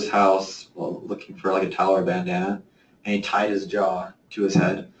scrounged to his house looking for like a towel or bandana, and he tied his jaw to his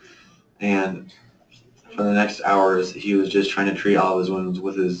head. And for the next hours, he was just trying to treat all of his wounds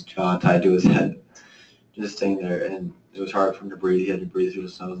with his jaw tied to his head, just staying there. And it was hard for him to breathe. He had to breathe through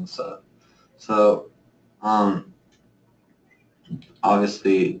his nose and stuff. So,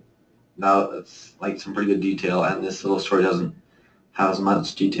 obviously, that's like some pretty good detail, and this little story doesn't have as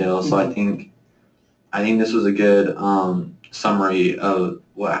much detail. So I think this was a good summary of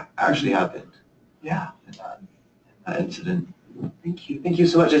what actually happened. Yeah. In that incident. Thank you. Thank you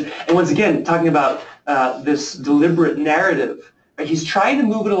so much. And once again, talking about this deliberate narrative, right? He's trying to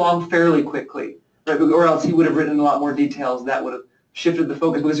move it along fairly quickly, right? Or else he would have written a lot more details. That would have shifted the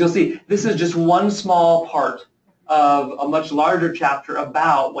focus. Because you'll see, this is just one small part of a much larger chapter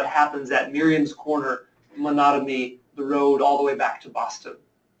about what happens at Miriam's Corner, Monotony, the road all the way back to Boston,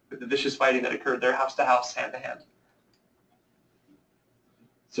 with the vicious fighting that occurred there, house to house, hand to hand.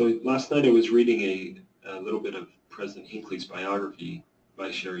 So last night I was reading a little bit of President Hinckley's biography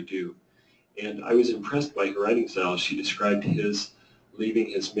by Sherry Dew, and I was impressed by her writing style. She described his leaving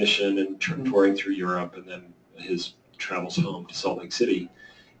his mission and touring through Europe, and then his travels home to Salt Lake City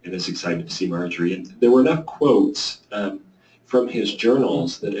and his excitement to see Marjorie. And there were enough quotes from his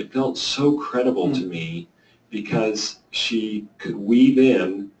journals that it felt so credible to me, because she could weave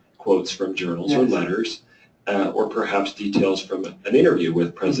in quotes from journals or letters, or perhaps details from an interview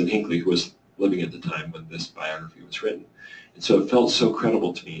with President Hinckley, who was living at the time when this biography was written. And so it felt so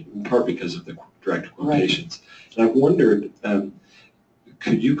credible to me, in part because of the direct quotations. And I wondered,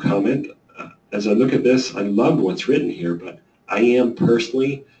 could you comment, as I look at this, I love what's written here, but I am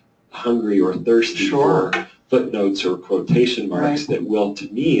personally hungry or thirsty footnotes or quotation marks that will, to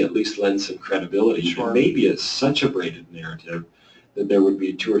me, at least lend some credibility. Sure. And maybe it's such a braided narrative that there would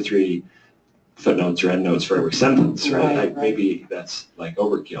be 2 or 3 footnotes or endnotes for every sentence, right? Right. Maybe that's like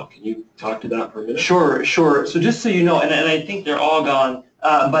overkill. Can you talk to that for a minute? Sure. So just so you know, and I think they're all gone,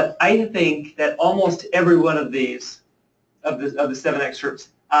 but I think that almost every one of these, of the 7 excerpts,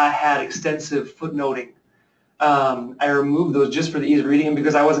 had extensive footnoting. I removed those just for the ease of reading them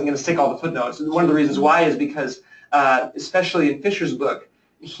because I wasn't going to stick all the footnotes. And one of the reasons why is because, especially in Fisher's book,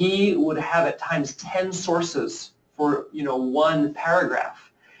 he would have at times 10 sources for 1 paragraph.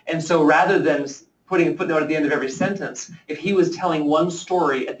 And so rather than putting a footnote at the end of every sentence, if he was telling one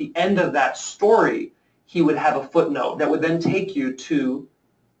story, at the end of that story, he would have a footnote that would then take you to,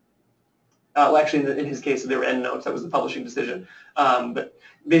 well, actually in his case, there were endnotes. That was the publishing decision. But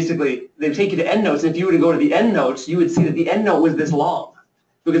basically, they take you to endnotes. And if you were to go to the endnotes, you would see that the endnote was this long.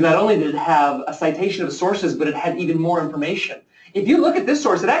 Because not only did it have a citation of sources, but it had even more information. If you look at this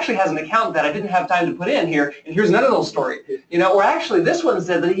source, it actually has an account that I didn't have time to put in here, and here's another little story. Or actually this one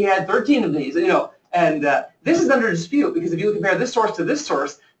said that he had 13 of these, and this is under dispute because if you compare this source to this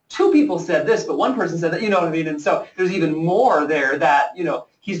source, 2 people said this, but 1 person said that, you know what I mean? And so there's even more there that,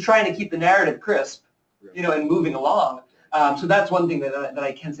 he's trying to keep the narrative crisp, and moving along. So that's one thing that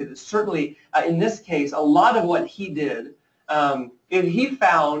I can say, that certainly in this case, a lot of what he did, if he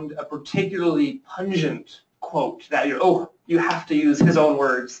found a particularly pungent quote that, you have to use his own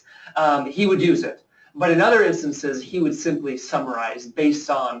words, he would use it. But in other instances, he would simply summarize based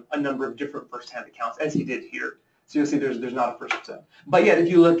on a number of different first-hand accounts, as he did here. So you'll see there's not a first-hand. But yet, if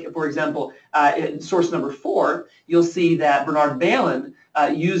you look, for example, at source number 4, you'll see that Bernard Bailyn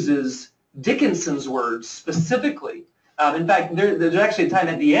uses Dickinson's words specifically. In fact, there's actually a time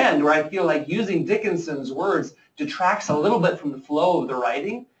at the end where I feel like using Dickinson's words detracts a little bit from the flow of the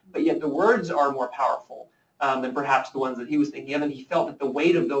writing, but yet the words are more powerful than perhaps the ones that he was thinking of, and he felt that the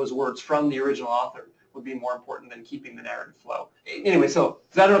weight of those words from the original author would be more important than keeping the narrative flow. Anyway, so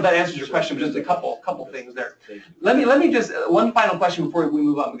I don't know if that answers your question, but just a couple things there. Let me just, one final question before we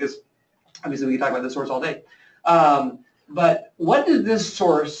move on, because obviously we can talk about this source all day. But what does this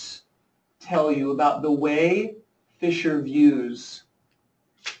source tell you about the way Fisher views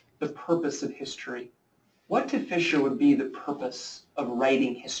the purpose of history? What to Fisher would be the purpose of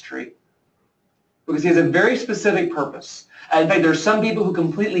writing history? Because he has a very specific purpose. In fact, there are some people who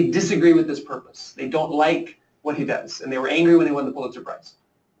completely disagree with this purpose. They don't like what he does, and they were angry when he won the Pulitzer Prize.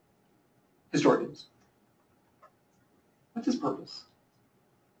 Historians. What's his purpose?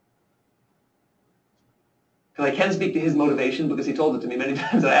 Because I can speak to his motivation because he told it to me many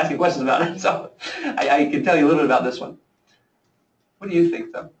times and I asked him questions about it, so I can tell you a little bit about this one. What do you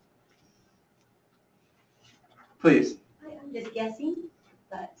think, though? Please. I'm just guessing,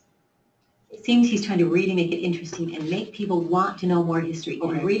 but it seems he's trying to really make it interesting and make people want to know more history,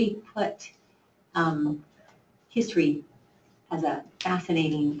 and really put history as a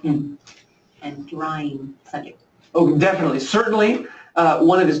fascinating and drawing subject. Oh, definitely. Certainly,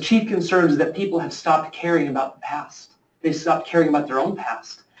 one of his chief concerns is that people have stopped caring about the past. They stopped caring about their own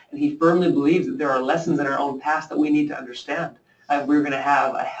past. And he firmly believes that there are lessons in our own past that we need to understand if we're going to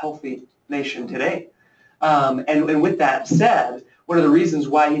have a healthy nation today. And with that said, one of the reasons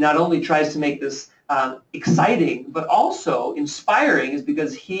why he not only tries to make this exciting, but also inspiring is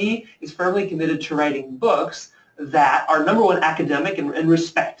because he is firmly committed to writing books that are, number one, academic and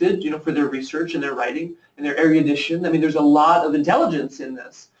respected, for their research and their writing and their erudition. I mean, there's a lot of intelligence in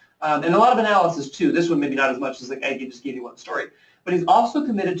this, and a lot of analysis too. This one maybe not as much as like I just gave you one story, but he's also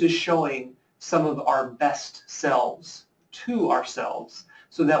committed to showing some of our best selves to ourselves,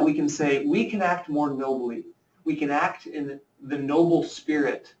 so that we can say we can act more nobly. We can act in the noble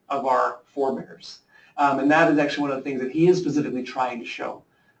spirit of our forebears, and that is actually one of the things that he is specifically trying to show.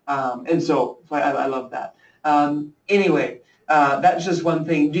 And so I love that. Anyway, that's just one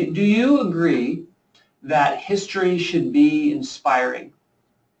thing. Do you agree that history should be inspiring?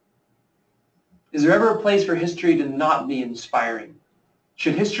 Is there ever a place for history to not be inspiring?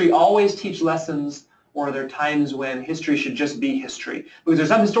 Should history always teach lessons, or are there times when history should just be history? Because there's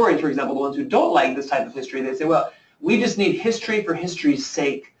some historians, for example, the ones who don't like this type of history, they say, well, we just need history for history's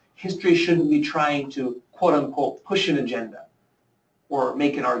sake. History shouldn't be trying to, quote unquote, push an agenda or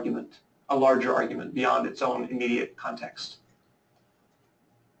make an argument, a larger argument beyond its own immediate context.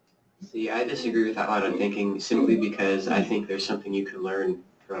 See, I disagree with that line of thinking simply because I think there's something you can learn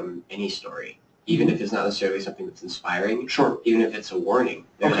from any story, even if it's not necessarily something that's inspiring. Sure. Even if it's a warning.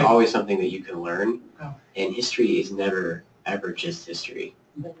 There's always something that you can learn, and history is never, ever just history.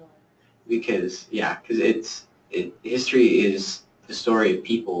 Because history is the story of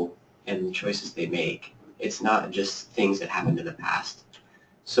people and the choices they make. It's not just things that happened in the past.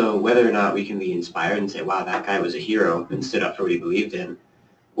 So whether or not we can be inspired and say, wow, that guy was a hero and stood up for what he believed in,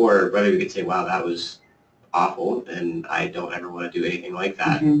 or whether we could say, wow, that was awful and I don't ever want to do anything like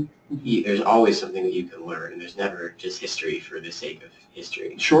that, there's always something that you can learn, and there's never just history for the sake of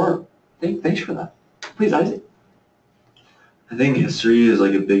history. Sure. Thanks for that. Please, Isaac. I think history is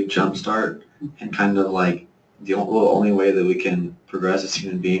like a big jump start and kind of like the only way that we can progress as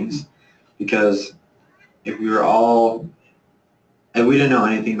human beings, because if we didn't know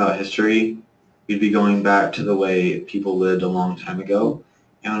anything about history, we'd be going back to the way people lived a long time ago.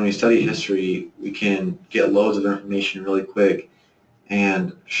 And when we study history, we can get loads of information really quick,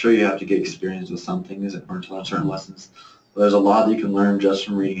 and sure, you have to get experience with some things or to learn certain lessons. But there's a lot that you can learn just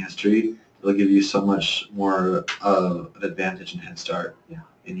from reading history. It'll give you so much more of an advantage and head start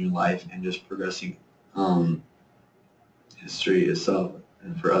in your life and just progressing history itself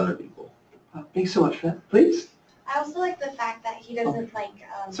and for other people. Thanks so much for that. Please? I also like the fact that he doesn't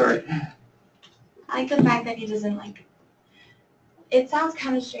Sorry. I like the fact that he doesn't it sounds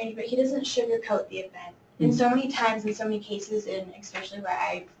kind of strange, but he doesn't sugarcoat the event. And so many times, in so many cases, and especially where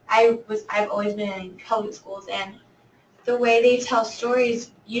I've always been in public schools, and the way they tell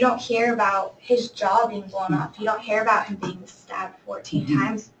stories, you don't hear about his jaw being blown off. You don't hear about him being stabbed 14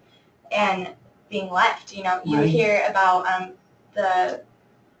 times and being left. You hear about the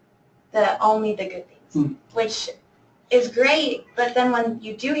only the good things, which is great. But then when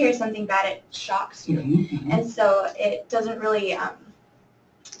you do hear something bad, it shocks you, and so it doesn't really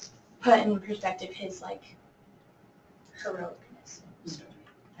put in perspective his heroicness.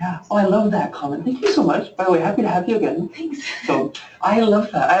 Yeah. Oh, I love that comment. Thank you so much. By the way, happy to have you again. Thanks. So I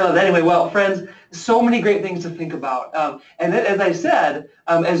love that. I love that. Anyway, well, friends, so many great things to think about. And then, as I said,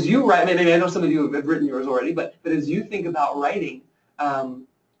 as you write, maybe I know some of you have written yours already, but as you think about writing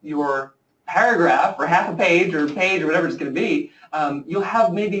your paragraph or half a page or whatever it's going to be, you'll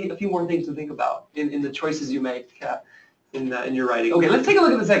have maybe a few more things to think about in the choices you make in your writing. Okay, let's take a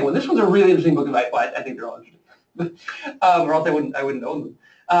look at the second one. This one's a really interesting book. Well, I think they're all interesting. Or else I wouldn't own them.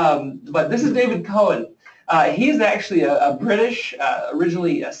 But this is David Cohen. He's actually a British,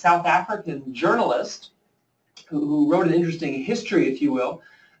 originally a South African journalist who wrote an interesting history, if you will,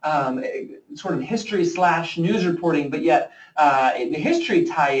 sort of history / news reporting, but yet the history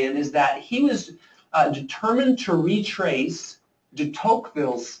tie-in is that he was determined to retrace de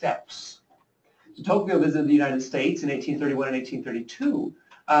Tocqueville's steps. De Tocqueville visited the United States in 1831 and 1832,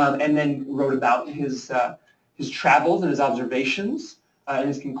 and then wrote about his travels and his observations and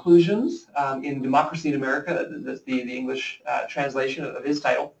his conclusions in Democracy in America. That's the English translation of his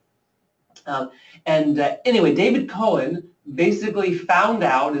title. Anyway, David Cohen basically found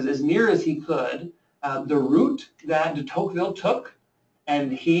out as near as he could the route that de Tocqueville took,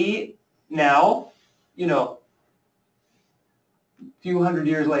 and he now, a few hundred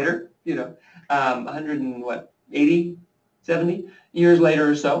years later, 180, 70 years later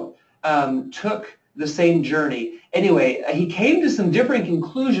or so, took the same journey. Anyway, he came to some different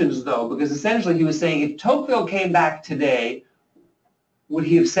conclusions, though, because essentially he was saying if Tocqueville came back today, would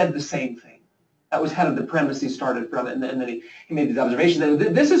he have said the same thing? That was kind of the premise he started from, and then he made these observations.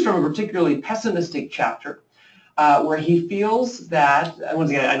 This is from a particularly pessimistic chapter where he feels that, and once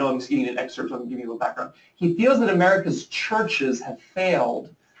again, I know I'm just giving an excerpt, so I'm giving you a little background. He feels that America's churches have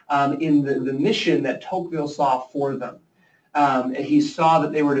failed in the mission that Tocqueville saw for them. He saw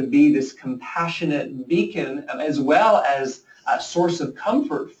that they were to be this compassionate beacon as well as a source of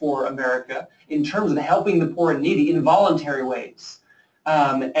comfort for America in terms of helping the poor and needy in voluntary ways.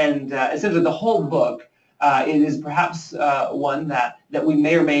 Essentially the whole book it is perhaps one that we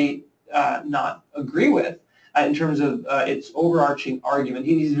may or may not agree with in terms of its overarching argument.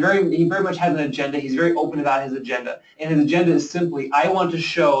 He very much has an agenda. He's very open about his agenda. And his agenda is simply, I want to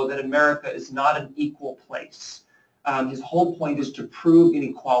show that America is not an equal place. His whole point is to prove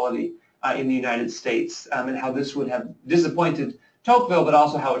inequality in the United States and how this would have disappointed Tocqueville, but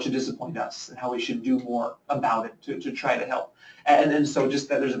also how it should disappoint us and how we should do more about it to try to help. And so just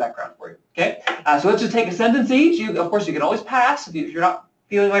that there's a background for you. Okay, so let's just take a sentence each. Of course, you can always pass if you're not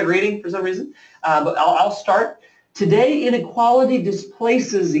feeling like reading for some reason. But I'll start. Today, inequality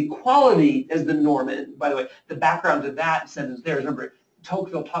displaces equality as the norm. And by the way, the background to that sentence there is, remember,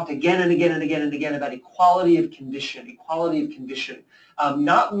 Tocqueville talked again and again and again and again about equality of condition,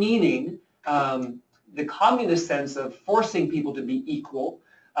 not meaning the communist sense of forcing people to be equal,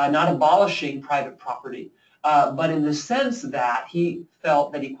 not abolishing private property, but in the sense that he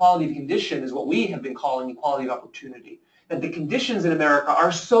felt that equality of condition is what we have been calling equality of opportunity. That the conditions in America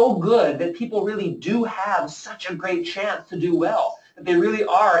are so good that people really do have such a great chance to do well. that they really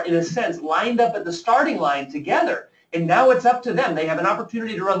are, in a sense, lined up at the starting line together. And now it's up to them. They have an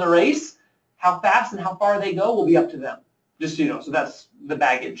opportunity to run the race. How fast and how far they go will be up to them. Just so you know, so that's the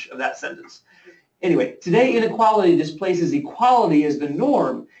baggage of that sentence. Anyway, today inequality displaces equality as the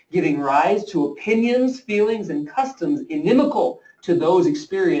norm, giving rise to opinions, feelings, and customs inimical to those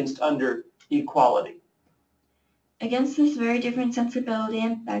experienced under equality. Against this very different sensibility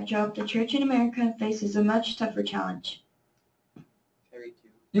and backdrop, the Church in America faces a much tougher challenge. I read too.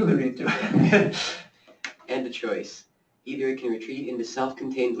 You can read too. And a choice. Either it can retreat into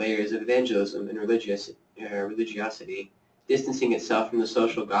self-contained layers of evangelism and religiosity, distancing itself from the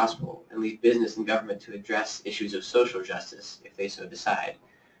social gospel, and leave business and government to address issues of social justice, if they so decide.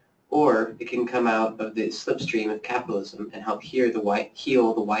 Or it can come out of the slipstream of capitalism and help heal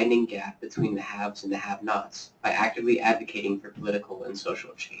the widening gap between the haves and the have-nots by actively advocating for political and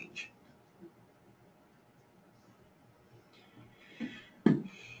social change.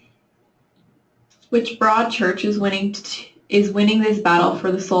 Which broad church is winning this battle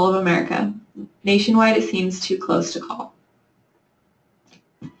for the soul of America? Nationwide, it seems too close to call.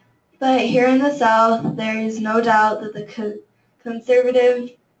 But here in the South, there is no doubt that the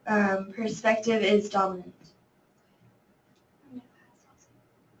conservative perspective is dominant.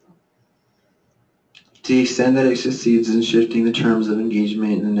 To the extent that it succeeds in shifting the terms of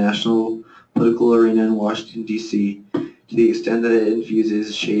engagement in the national political arena in Washington, D.C., to the extent that it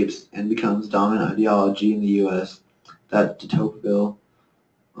infuses, shapes, and becomes dominant ideology in the U.S., that de Tocqueville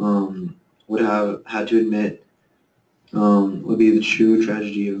would have had to admit would be the true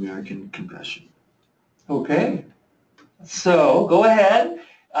tragedy of American compassion. Okay. So go ahead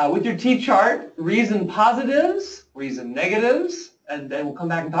with your T-chart, reason positives, reason negatives, and then we'll come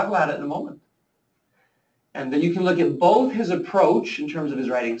back and talk about it in a moment. And then you can look at both his approach in terms of his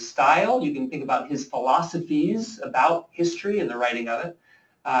writing style. You can think about his philosophies about history and the writing of it.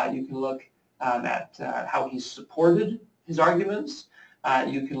 You can look at how he supported his arguments.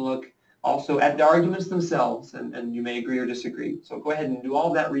 You can look also at the arguments themselves, and you may agree or disagree. So go ahead and do all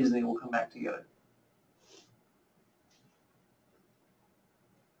of that reasoning. We'll come back together.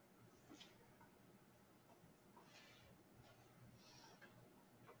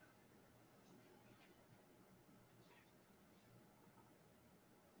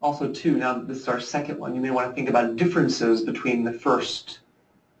 Also, too, now that this is our second one, you may want to think about differences between the first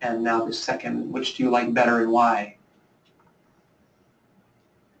and now the second. Which do you like better and why?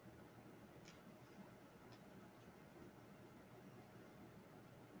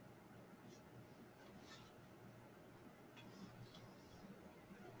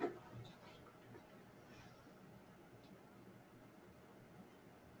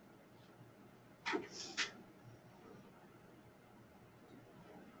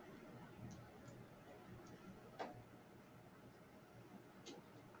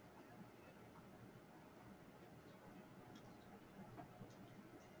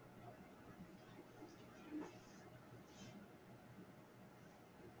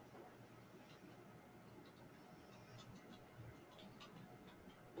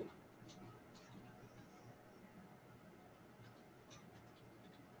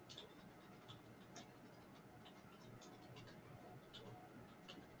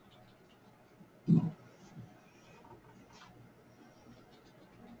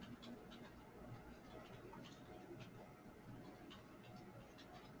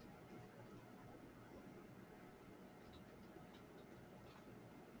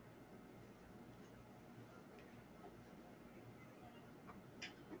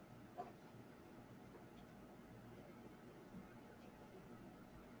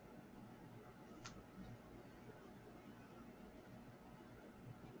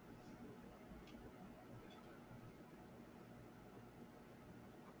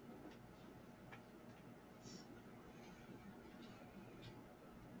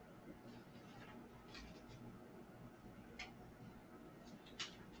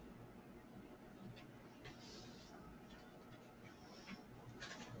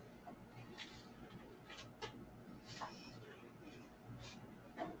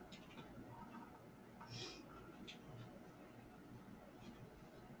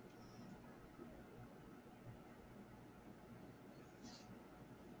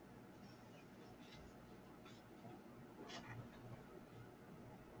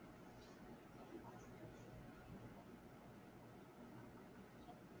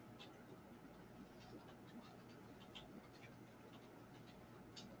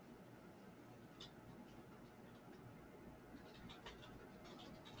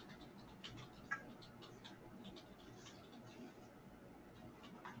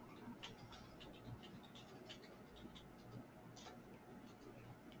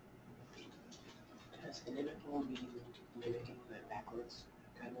 And then it will be mimicking that backwards,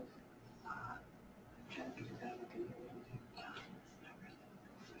 kind of. Trying to figure that out.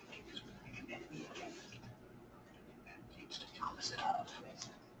 Opposite of.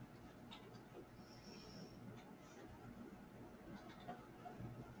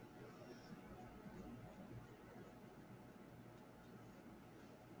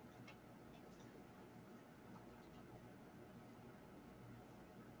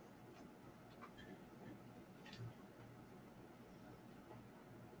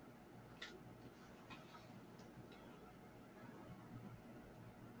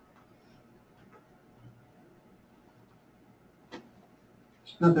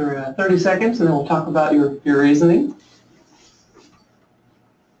 Another 30 seconds, and then we'll talk about your reasoning.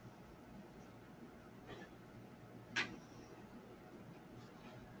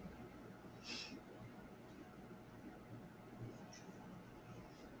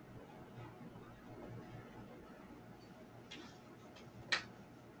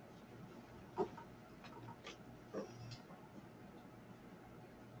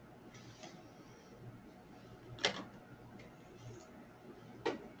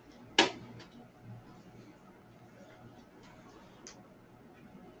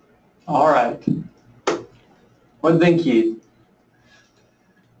 All right. What think ye?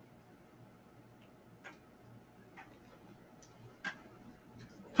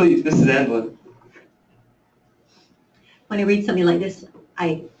 Please, this is Evelyn. When I read something like this,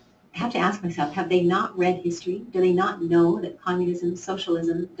 I have to ask myself, have they not read history? Do they not know that communism,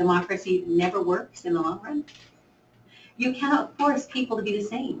 socialism, democracy never works in the long run? You cannot force people to be the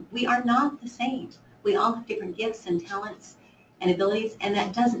same. We are not the same. We all have different gifts and talents and abilities, and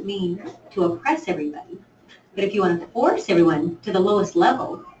that doesn't mean to oppress everybody. But if you want to force everyone to the lowest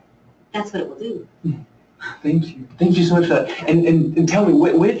level, that's what it will do. Thank you. Thank you so much for that. And tell me,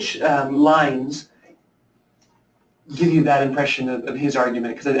 which lines give you that impression of his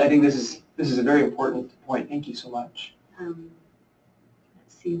argument? Because I think this is a very important point. Thank you so much.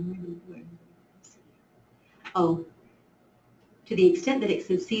 Let's see. Oh, to the extent that it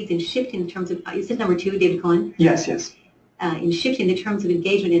succeeds in shifting in terms of, you said number 2, David Cohen? Yes, yes. In shifting the terms of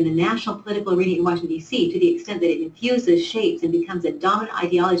engagement in the national political arena in Washington, D.C., to the extent that it infuses, shapes, and becomes a dominant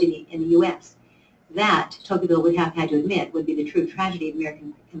ideology in the U.S., that, Tocqueville would have had to admit, would be the true tragedy of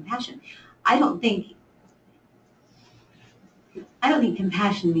American compassion. I don't think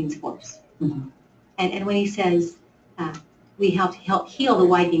compassion means force. Mm-hmm. And when he says we have to help heal the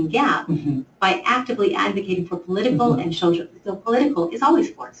widening gap by actively advocating for political and social. So political is always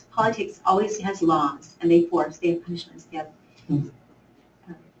force. Politics always has laws, and they force. They have punishments. They have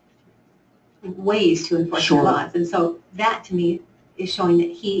ways to enforce their laws. And so that, to me, is showing that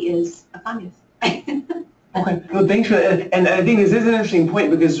he is a communist. Okay. Well, thanks for that. And I think this is an interesting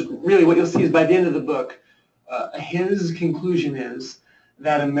point, because really what you'll see is by the end of the book, his conclusion is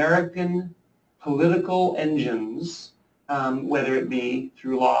that American political engines, whether it be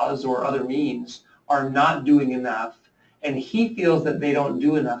through laws or other means, are not doing enough. And he feels that they don't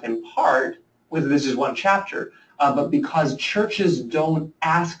do enough in part, whether this is one chapter, but because churches don't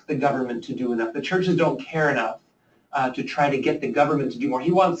ask the government to do enough. The churches don't care enough to try to get the government to do more.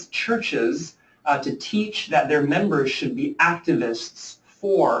 He wants churches to teach that their members should be activists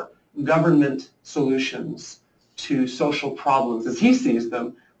for government solutions to social problems as he sees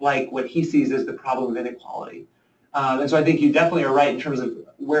them, like what he sees as the problem of inequality. And so I think you definitely are right in terms of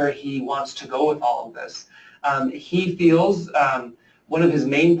where he wants to go with all of this. He feels, one of his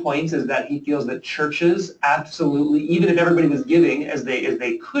main points is that he feels that churches absolutely, even if everybody was giving as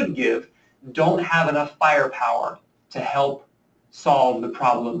they could give, don't have enough firepower to help solve the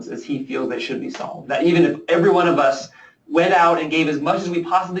problems as he feels they should be solved. That even if every one of us went out and gave as much as we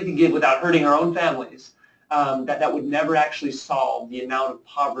possibly could give without hurting our own families, that would never actually solve the amount of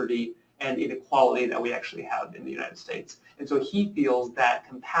poverty and inequality that we actually have in the United States. And so he feels that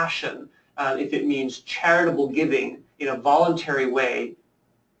compassion, if it means charitable giving in a voluntary way,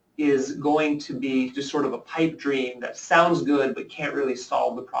 is going to be just sort of a pipe dream that sounds good but can't really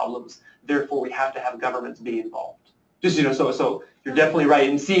solve the problems. Therefore, we have to have governments be involved. Just, so you're definitely right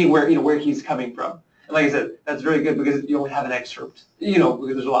in seeing where he's coming from. And like I said, that's very good because you only have an excerpt,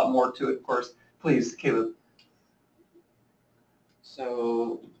 because there's a lot more to it, of course. Please, Caleb.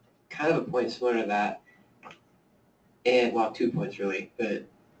 So, kind of a point similar to that, and, well, 2 points really, but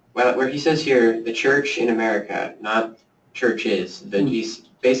where he says here, the church in America, not churches, that he's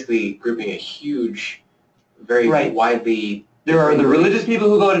basically grouping a huge, very widely... There are the religious people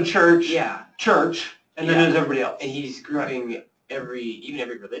who go to church, church, and then there's everybody else. And he's grouping even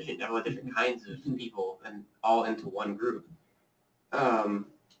every religion, all the different kinds of people, and all into one group. So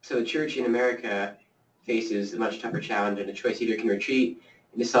the church in America faces a much tougher challenge and a choice. Either can retreat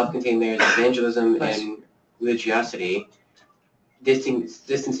into self-contained layers of evangelism and religiosity,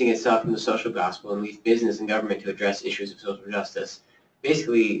 distancing itself from the social gospel, and leave business and government to address issues of social justice.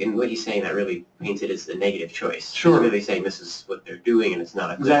 Basically, in what he's saying, that really paints it as the negative choice. Sure. He's really saying this is what they're doing and it's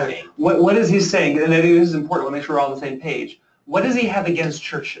not a good Exactly. thing. What is he saying? And I think this is important. We'll make sure we're all on the same page. What does he have against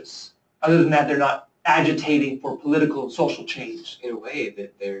churches? Other than that, they're not agitating for political and social change. In a way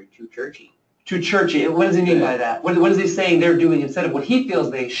that they're too churchy. Too churchy. And what does he mean by that? What is he saying they're doing instead of what he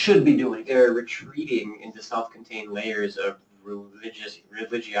feels they should be doing? They're retreating into self-contained layers of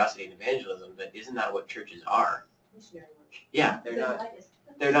religiosity and evangelism, but isn't that what churches are? Yeah,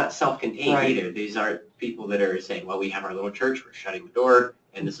 they're not self-contained either. These aren't people that are saying, well, we have our little church, we're shutting the door,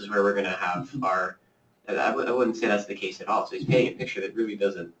 and this is where we're going to have our... I wouldn't say that's the case at all. So he's painting a picture that really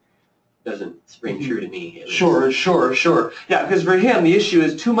doesn't spring true to me. Sure. Yeah, because for him, the issue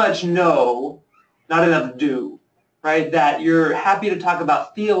is too much know, not enough do, right? That you're happy to talk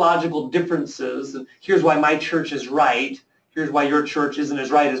about theological differences, and here's why my church is right, here's why your church isn't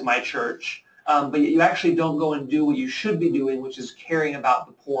as right as my church, but you actually don't go and do what you should be doing, which is caring about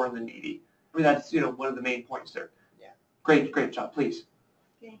the poor and the needy. I mean, that's one of the main points there. Yeah. Great job, please.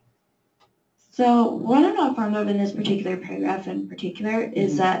 So what I'm not fond of in this particular paragraph in particular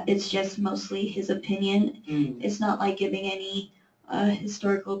is that it's just mostly his opinion. It's not like giving any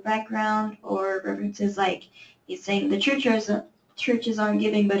historical background or references. Like he's saying the churches aren't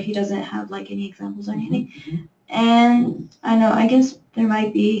giving, but he doesn't have like any examples or anything. And I know, I guess there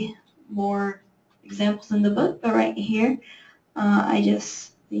might be more examples in the book, but right here, I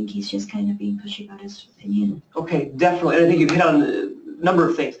just think he's just kind of being pushy about his opinion. Okay, definitely. And I think you've hit on a number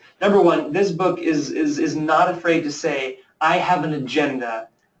of things. Number one, this book is not afraid to say, I have an agenda.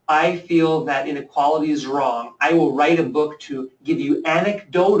 I feel that inequality is wrong. I will write a book to give you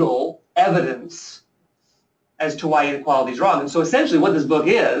anecdotal evidence as to why inequality is wrong. And so essentially what this book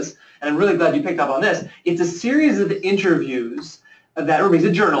is, and I'm really glad you picked up on this, it's a series of interviews that, remember, he's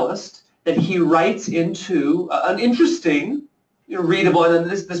a journalist, that he writes into an interesting, readable, and then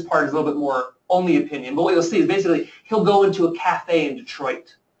this part is a little bit more only opinion, but what you'll see is basically he'll go into a cafe in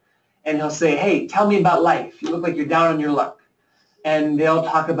Detroit and he'll say, hey, tell me about life. You look like you're down on your luck. And they'll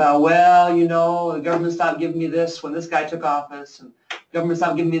talk about, well, the government stopped giving me this when this guy took office, and the government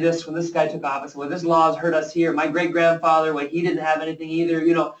stopped giving me this when this guy took office, and well, this law has hurt us here. My great-grandfather, well, he didn't have anything either,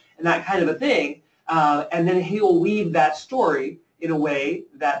 and that kind of a thing. And then he'll weave that story in a way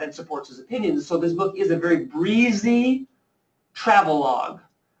that then supports his opinions. So this book is a very breezy travelogue.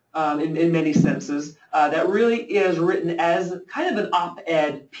 In many senses, that really is written as kind of an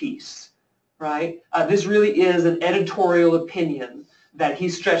op-ed piece, right? This really is an editorial opinion that he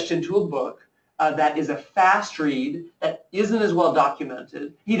stretched into a book that is a fast read, that isn't as well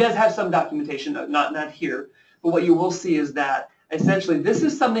documented. He does have some documentation, not here, but what you will see is that essentially this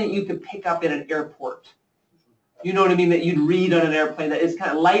is something that you could pick up in an airport. You know what I mean? That you'd read on an airplane, that is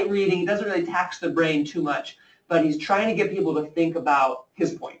kind of light reading, it doesn't really tax the brain too much, but he's trying to get people to think about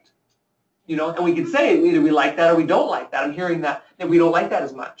his point. And we could say either we like that or we don't like that. I'm hearing that we don't like that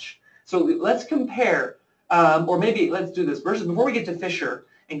as much. So let's compare, or maybe let's do this. Versus before we get to Fisher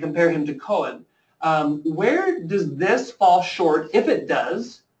and compare him to Cohen, where does this fall short, if it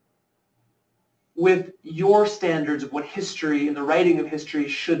does, with your standards of what history and the writing of history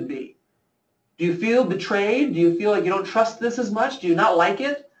should be? Do you feel betrayed? Do you feel like you don't trust this as much? Do you not like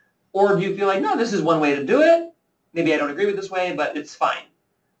it? Or do you feel like, no, this is one way to do it. Maybe I don't agree with this way, but it's fine.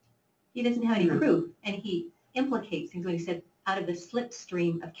 He doesn't have any proof, and he implicates things when he said, out of the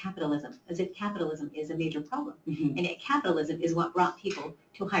slipstream of capitalism, as if capitalism is a major problem. And yet capitalism is what brought people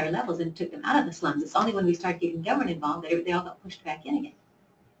to higher levels and took them out of the slums. It's only when we started getting government involved that they all got pushed back in again.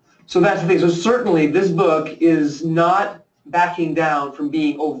 So that's the thing. So certainly this book is not backing down from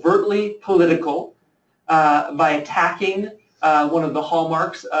being overtly political by attacking one of the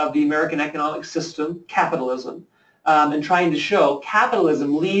hallmarks of the American economic system, capitalism, and trying to show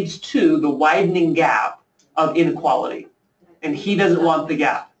capitalism leads to the widening gap of inequality. And he doesn't want the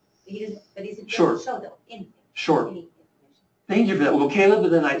gap. But he doesn't Sure. show though anything. Sure. Any Thank you for that. We'll go Caleb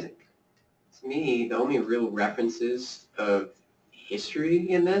and then Isaac. To me, the only real references of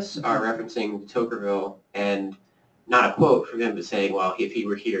history in this are referencing Tocqueville, and not a quote from him, but saying, well, if he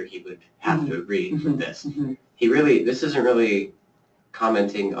were here, he would have to agree with this. This isn't really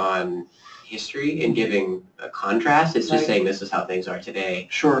commenting on history and giving a contrast. It's just saying this is how things are today.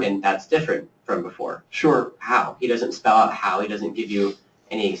 Sure. And that's different from before. Sure. How? He doesn't spell out how. He doesn't give you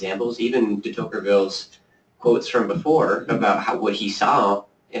any examples. Even de Tocqueville's quotes from before about what he saw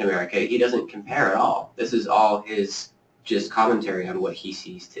in America, he doesn't compare at all. This is all his just commentary on what he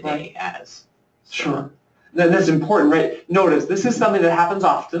sees today as. Sure. That's important, right? Notice, this is something that happens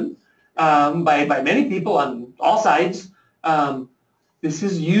often by many people on all sides. This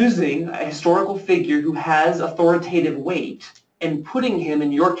is using a historical figure who has authoritative weight and putting him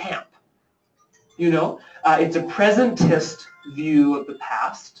in your camp. It's a presentist view of the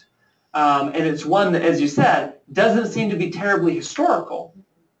past, and it's one that, as you said, doesn't seem to be terribly historical,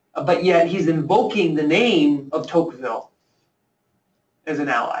 but yet he's invoking the name of Tocqueville as an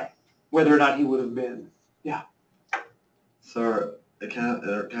ally, whether or not he would have been. Yeah. So it kind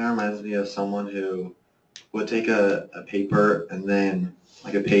of reminds me of someone who would take a paper and then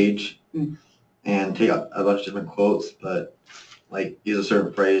like a page and take a bunch of different quotes, but like use a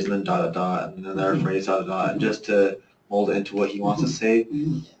certain phrase and then dot dot dot and then another phrase dot dot dot, and just to mold it into what he wants to say.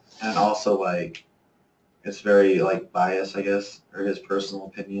 And also like it's very like biased, I guess, or his personal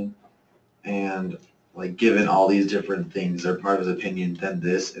opinion. And like given all these different things are part of his opinion, then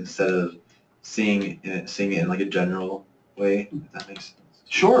this, instead of seeing it in like a general way, if that makes sense.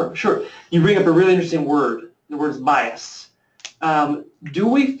 Sure. You bring up a really interesting word. The word is bias. Do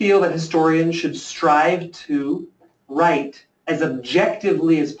we feel that historians should strive to write as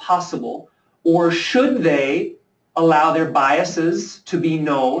objectively as possible, or should they allow their biases to be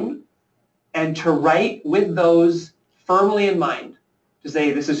known and to write with those firmly in mind? To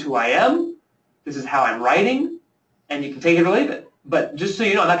say, this is who I am, this is how I'm writing, and you can take it or leave it. But just so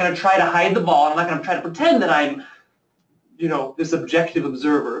you know, I'm not going to try to hide the ball. I'm not going to try to pretend that I'm, this objective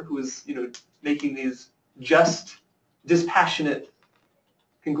observer who is, making these just, dispassionate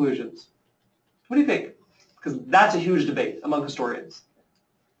conclusions. What do you think? Because that's a huge debate among historians.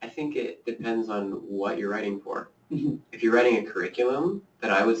 I think it depends on what you're writing for. If you're writing a curriculum,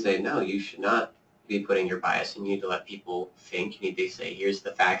 then I would say, no, you should not be putting your bias in. You need to let people think. You need to say, here's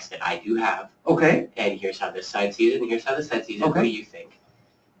the facts that I do have. Okay. And here's how this side sees it, and here's how this side sees it. Okay. What do you think?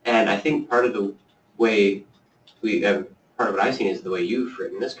 And I think part of the way part of what I've seen is the way you've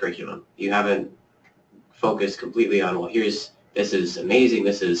written this curriculum. You haven't focused completely on, well, this is amazing,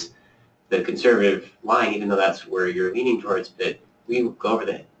 this is the conservative line, even though that's where you're leaning towards, but we go over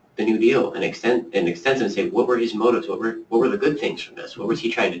the New Deal and extensive and say, what were his motives? What were the good things from this? What was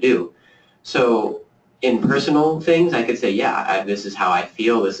he trying to do? So in personal things, I could say, yeah, this is how I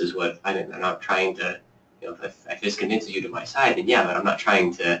feel. This is what I'm not trying to, if this convinces you to my side, then yeah, but I'm not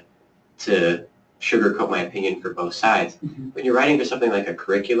trying to sugarcoat my opinion for both sides. When you're writing for something like a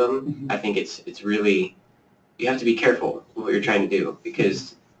curriculum, I think it's really, you have to be careful with what you're trying to do,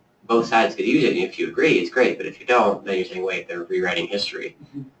 because both sides could use it, and if you agree, it's great, but if you don't, then you're saying, wait, they're rewriting history.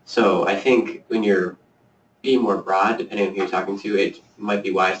 So I think when you're being more broad, depending on who you're talking to, it might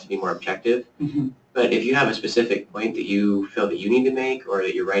be wise to be more objective. But if you have a specific point that you feel that you need to make, or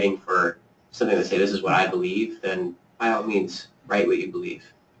that you're writing for something to say, this is what I believe, then by all means, write what you believe.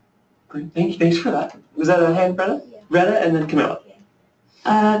 Great. Thanks for that. Was that a hand, Bretta? Yeah. Bretta, and then Camilla.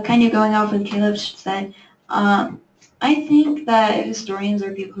 Kind of going off what Caleb said, I think that historians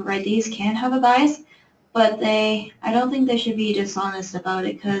or people who write these can have a bias, but I don't think they should be dishonest about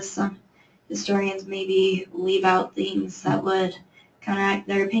it, because some historians maybe leave out things that would counteract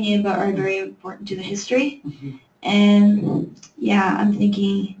their opinion but are very important to the history. And yeah, I'm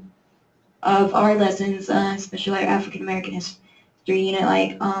thinking of our lessons, especially our African American history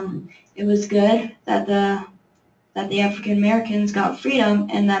unit, it was good that the African Americans got freedom,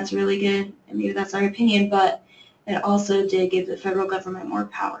 and that's really good, and maybe that's our opinion, but it also did give the federal government more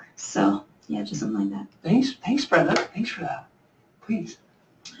power. So yeah, just something like that. Thanks, Brenda. Thanks for that. Please.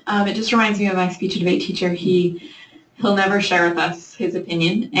 It just reminds me of my speech and debate teacher. He'll never share with us his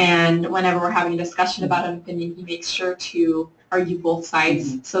opinion, and whenever we're having a discussion about an opinion, he makes sure to argue both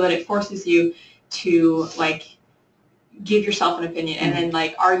sides so that it forces you to give yourself an opinion and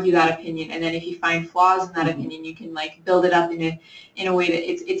then argue that opinion, and then if you find flaws in that opinion, you can build it up in a way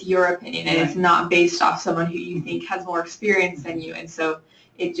that it's your opinion, and it's not based off someone who you think has more experience than you, and so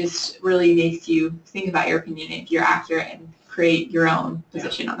it just really makes you think about your opinion if you're accurate and create your own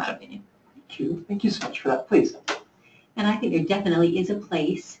position on that opinion. Thank you so much for that. Please. And I think there definitely is a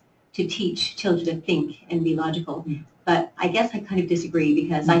place to teach children to think and be logical. But I guess I kind of disagree,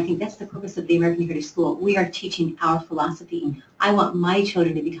 because I think that's the purpose of the American Heritage School. We are teaching our philosophy. I want my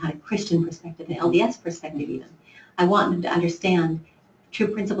children to be taught a Christian perspective, an LDS perspective even. I want them to understand true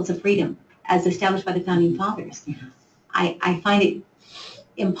principles of freedom as established by the Founding Fathers. I find it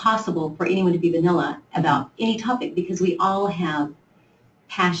impossible for anyone to be vanilla about any topic, because we all have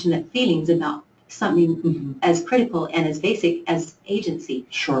passionate feelings about something as critical and as basic as agency.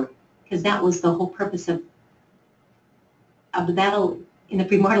 Sure. Because that was the whole purpose of the battle in the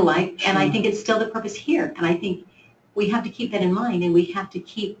premortal life, and I think it's still the purpose here. And I think we have to keep that in mind, and we have to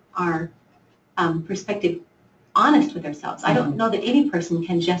keep our perspective honest with ourselves. I don't know that any person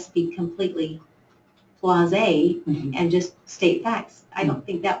can just be completely blasé and just state facts. I don't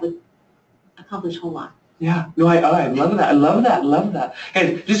think that would accomplish a whole lot. Yeah, no, I love that. I love that. Love that.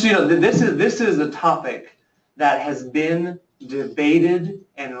 And just so you know, this is a topic that has been debated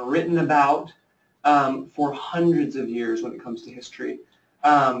and written about for hundreds of years when it comes to history.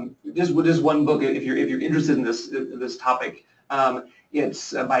 Just one book, if you're interested in this topic,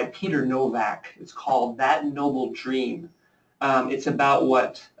 it's by Peter Novak. It's called That Noble Dream. It's about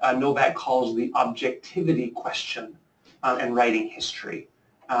what Novak calls the objectivity question and writing history.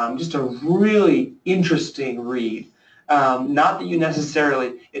 Just a really interesting read. Not that you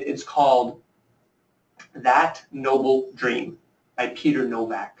necessarily, it's called That Noble Dream by Peter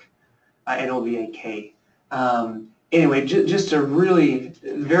Novak, N-O-V-A-K. Anyway, just a really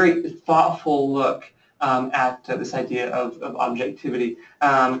very thoughtful look at this idea of objectivity.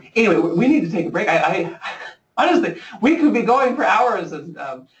 Anyway, we need to take a break. I honestly, we could be going for hours. And,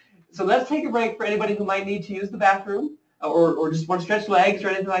 so let's take a break for anybody who might need to use the bathroom or just want to stretch legs or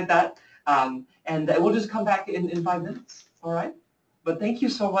anything like that. And we'll just come back in 5 minutes, all right? But thank you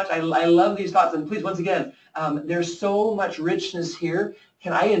so much. I love these thoughts. And please, once again, there's so much richness here.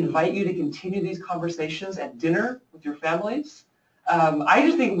 Can I invite you to continue these conversations at dinner with your families? I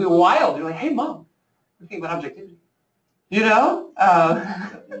just think it would be wild. You're like, hey, Mom, we're thinking about objectivity. You know?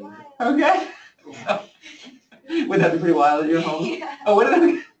 Okay. Would that be pretty wild at your home? Yeah. Oh, what did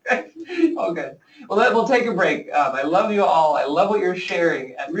that? Okay. Well, we'll take a break. I love you all. I love what you're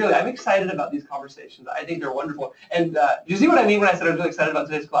sharing. And really, I'm excited about these conversations. I think they're wonderful. And do you see what I mean when I said I was really excited about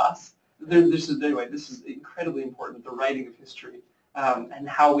today's class? This is incredibly important, the writing of history and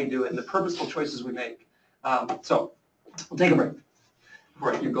how we do it and the purposeful choices we make. So we'll take a break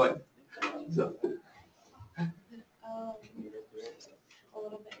before I keep going. So.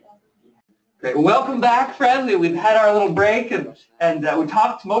 Great. Well, welcome back, friends. We've had our little break, and we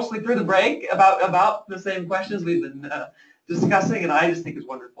talked mostly through the break about the same questions we've been discussing, and I just think it's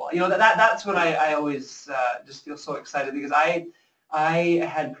wonderful. You know, that's when I always just feel so excited, because I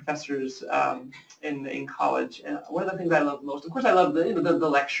had professors in college, and one of the things I loved most, of course, I loved the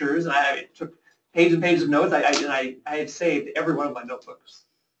lectures, and I took pages and pages of notes. I have saved every one of my notebooks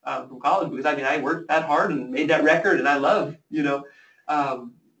from college, because I worked that hard and made that record, and I love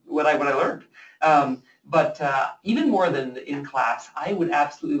what I learned. But even more than in class, I would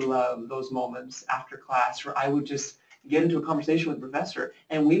absolutely love those moments after class where I would just get into a conversation with the professor,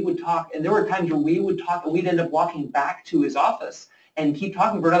 and we would talk. And there were times when we would talk, and we'd end up walking back to his office and keep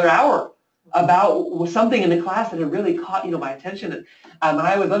talking for another hour about something in the class that had really caught my attention. And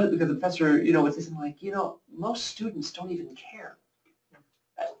I always loved it because the professor would say something like, most students don't even care.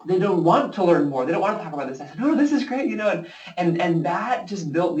 They don't want to learn more. They don't want to talk about this. I said, no, this is great, and that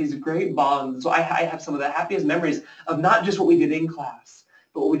just built these great bonds. So I have some of the happiest memories of not just what we did in class,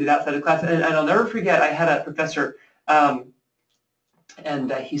 but what we did outside of class. And I'll never forget, I had a professor, and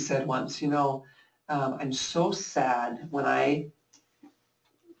he said once, I'm so sad when I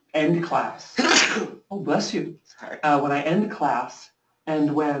end class. Oh, bless you. Sorry. When I end class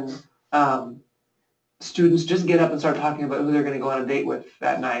and when students just get up and start talking about who they're going to go on a date with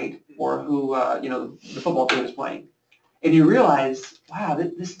that night, or who the football team is playing, and you realize, wow,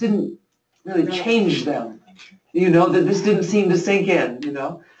 this didn't really change them. That this didn't seem to sink in.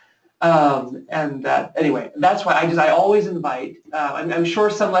 Anyway, that's why I always invite. I'm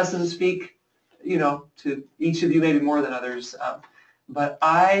sure some lessons speak, to each of you maybe more than others, but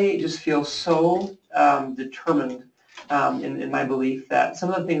I just feel so determined. In my belief that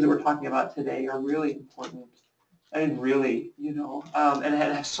some of the things that we're talking about today are really important. Really, and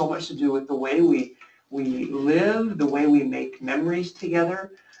it has so much to do with the way we live, the way we make memories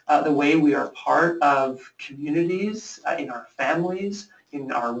together, the way we are part of communities, in our families,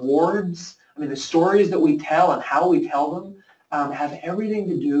 in our wards. The stories that we tell and how we tell them have everything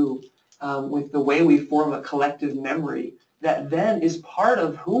to do with the way we form a collective memory that then is part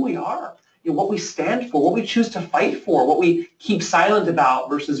of who we are. What we stand for, what we choose to fight for, what we keep silent about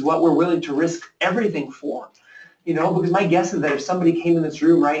versus what we're willing to risk everything for. Because my guess is that if somebody came in this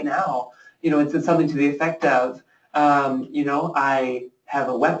room right now, and said something to the effect of, I have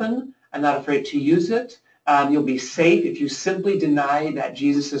a weapon, I'm not afraid to use it, you'll be safe if you simply deny that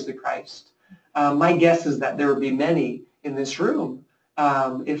Jesus is the Christ. My guess is that there would be many in this room,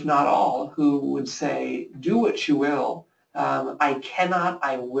 if not all, who would say, do what you will.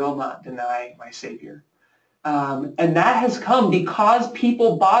 I will not deny my Savior. And that has come because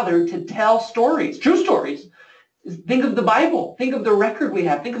people bother to tell stories, true stories. Think of the Bible. Think of the record we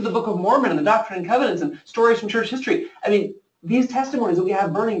have. Think of the Book of Mormon and the Doctrine and Covenants and stories from church history. these testimonies that we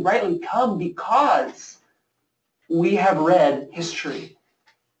have burning brightly come because we have read history.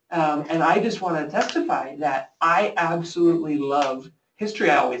 And I just want to testify that I absolutely love history.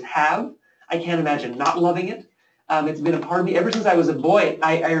 I always have. I can't imagine not loving it. It's been a part of me ever since I was a boy.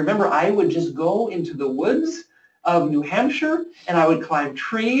 I remember I would just go into the woods of New Hampshire, and I would climb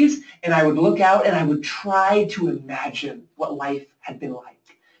trees, and I would look out, and I would try to imagine what life had been like.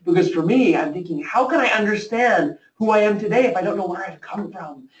 Because for me, I'm thinking, how can I understand who I am today if I don't know where I've come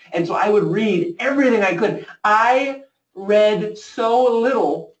from? And so I would read everything I could. I read so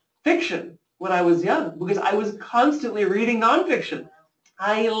little fiction when I was young because I was constantly reading nonfiction.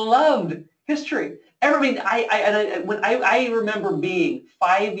 I loved history. I remember being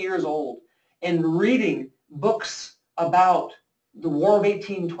 5 years old and reading books about the War of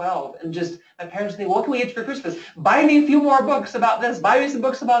 1812, and just my parents think, what can we get you for Christmas? Buy me a few more books about this. Buy me some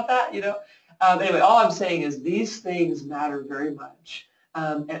books about that. Anyway, all I'm saying is these things matter very much,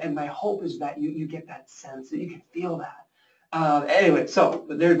 and my hope is that you get that sense, that you can feel that. Anyway, so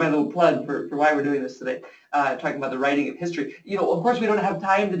there's my little plug for why we're doing this today, talking about the writing of history. Of course, we don't have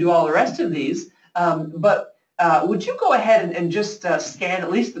time to do all the rest of these, but would you go ahead and just scan at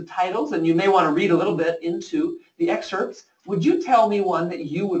least the titles, and you may want to read a little bit into the excerpts. Would you tell me one that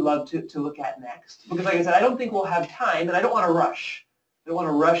you would love to look at next? Because like I said, I don't think we'll have time, and I don't want to rush. I don't want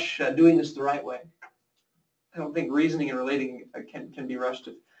to rush doing this the right way. I don't think reasoning and relating can be rushed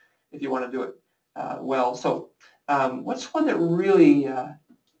if you want to do it well. So what's one that really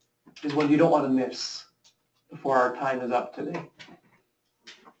is one you don't want to miss before our time is up today?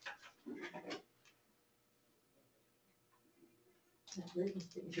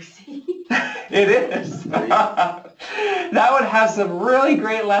 It is. That one has some really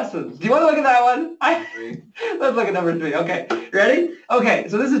great lessons. Do you want to look at that one? Let's look at number 3. Okay, ready? Okay,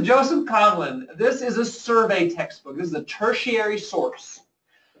 so this is Joseph Conlon. This is a survey textbook. This is a tertiary source.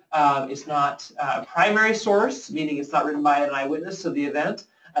 It's not a primary source, meaning it's not written by an eyewitness of the event.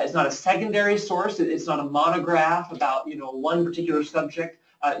 It's not a secondary source. It's not a monograph about one particular subject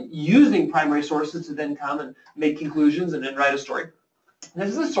using primary sources to then come and make conclusions and then write a story.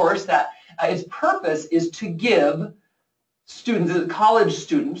 This is a source that its purpose is to give students, college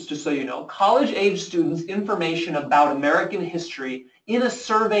students, just so you know, college-age students information about American history in a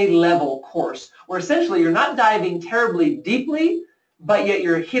survey-level course, where essentially you're not diving terribly deeply, but yet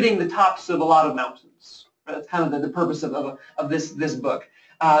you're hitting the tops of a lot of mountains. That's kind of the purpose of this book.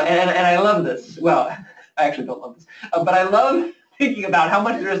 And I love this. Well, I actually don't love this, but I love thinking about how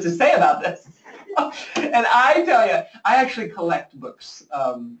much there is to say about this. And I tell you, I actually collect books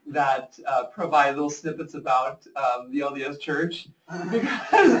that provide little snippets about the LDS Church,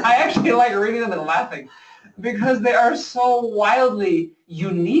 because I actually like reading them and laughing, because they are so wildly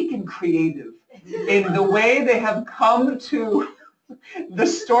unique and creative in the way they have come to the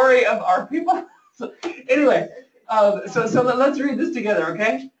story of our people. So, anyway, so let's read this together,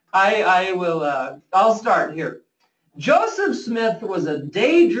 okay? I'll start here. Joseph Smith was a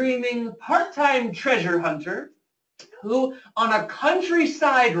daydreaming, part-time treasure hunter who, on a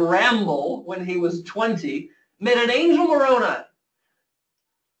countryside ramble when he was 20, met an angel Moroni.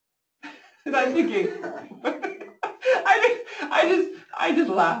 And I'm thinking, I just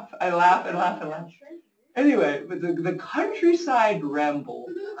laugh. I laugh and laugh and laugh. Anyway, but the countryside ramble.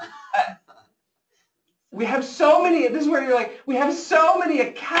 We have so many, this is where you're like, we have so many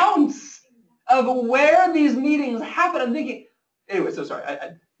accounts of where these meetings happen. I'm thinking, anyway, so sorry.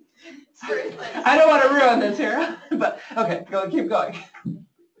 I don't want to ruin this here, but okay, keep going.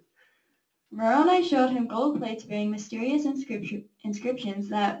 Moroni showed him gold plates bearing mysterious inscriptions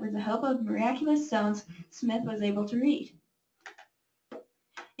that, with the help of miraculous stones, Smith was able to read.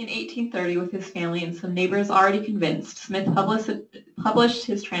 In 1830, with his family and some neighbors already convinced, Smith published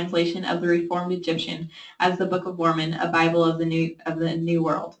his translation of the Reformed Egyptian as the Book of Mormon, a Bible of the New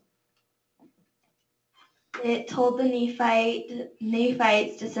World. It told the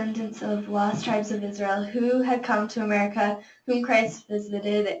Nephites, descendants of lost tribes of Israel, who had come to America, whom Christ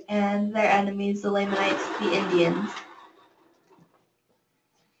visited, and their enemies, the Lamanites, the Indians.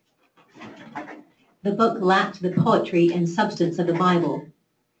 The book lacked the poetry and substance of the Bible.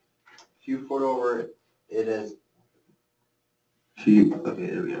 If you port over it as If you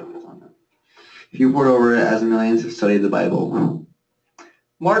port over it as millions have studied the Bible.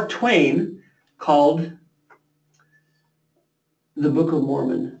 Mark Twain called the Book of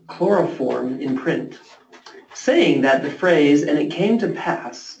Mormon chloroform in print, saying that the phrase, "and it came to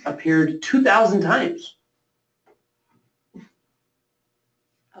pass," appeared 2,000 times.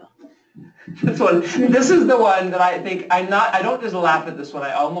 This is the one that I think I don't just laugh at this one,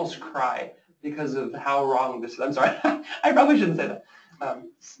 I almost cry, because of how wrong this is. I'm sorry, I probably shouldn't say that.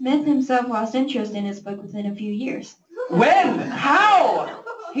 Smith himself lost interest in his book within a few years. When? How?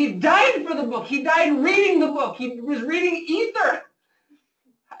 He died for the book. He died reading the book. He was reading ether.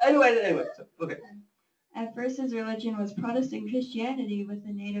 Anyway, so, okay. At first, his religion was Protestant Christianity with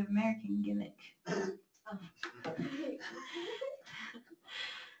a Native American gimmick.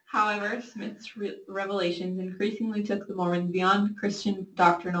 However, Smith's revelations increasingly took the Mormons beyond Christian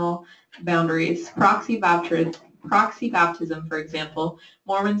doctrinal boundaries. Proxy baptism, for example,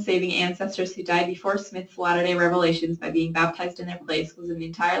 Mormons saving ancestors who died before Smith's Latter-day Revelations by being baptized in their place, was an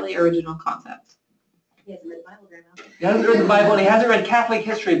entirely original concept. He hasn't read the Bible very much. He hasn't read the Bible, and he hasn't read Catholic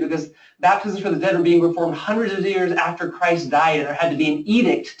history because baptisms for the dead were being performed hundreds of years after Christ died, and there had to be an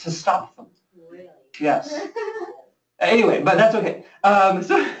edict to stop them. Really? Yes. Anyway, but that's okay.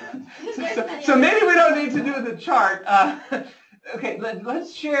 So maybe we don't need to do the chart. Okay,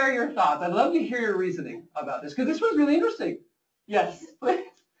 let's share your thoughts. I'd love to hear your reasoning about this, because this was really interesting. Yes, please.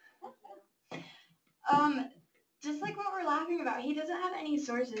 Just like what we're laughing about, he doesn't have any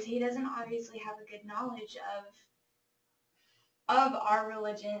sources. He doesn't obviously have a good knowledge of our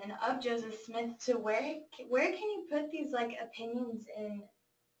religion and of Joseph Smith. To where can he put these like opinions in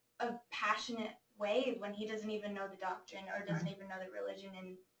a passionate way when he doesn't even know the doctrine or doesn't even know the religion?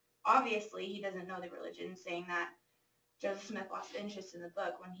 And obviously he doesn't know the religion, saying that Joseph Smith lost interest in the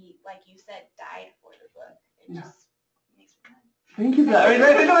book when he, like you said, died for the book. It just makes me mad. Thank you for that.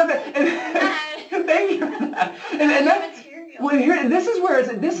 Thank you for that. And that's, well, here, this is where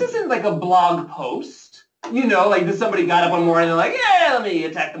this isn't like a blog post, you know, like somebody got up one morning and like, yeah, let me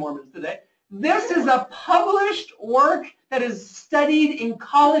attack the Mormons today. This is a published work that is studied in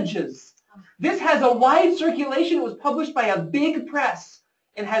colleges. This has a wide circulation. It was published by a big press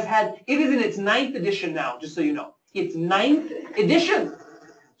and it is in its 9th edition now, just so you know. It's 9th edition.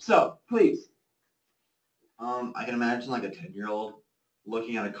 So, please. I can imagine like a 10-year-old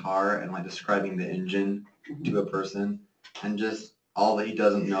looking at a car and like describing the engine to a person, and just all that he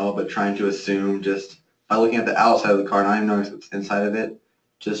doesn't know, but trying to assume just by looking at the outside of the car, not even knowing what's inside of it,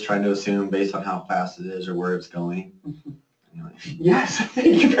 just trying to assume based on how fast it is or where it's going. Anyway. Yes,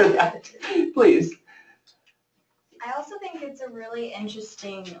 thank you for that. Please. I also think it's a really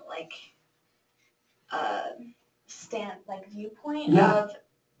interesting viewpoint of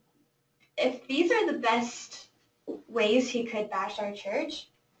if these are the best ways he could bash our church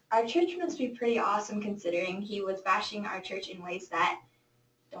must be pretty awesome, considering he was bashing our church in ways that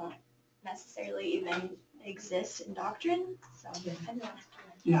don't necessarily even exist in doctrine. So I don't know.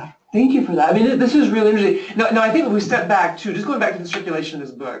 Yeah, thank you for that. I mean, this is really interesting. Now, I think if we step back too, just going back to the circulation of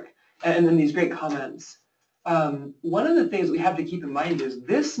this book and then these great comments, one of the things we have to keep in mind is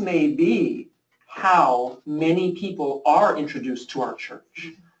this may be how many people are introduced to our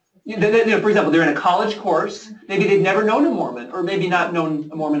church. For example, they're in a college course. Maybe they've never known a Mormon, or maybe not known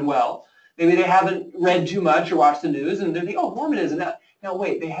a Mormon well. Maybe they haven't read too much or watched the news, and they're thinking, oh, Mormonism. Now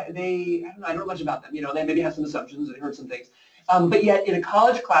wait, I don't know much about them. You know, they maybe have some assumptions and heard some things. But yet in a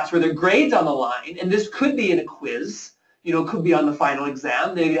college class where their grade's on the line, and this could be in a quiz, you know, could be on the final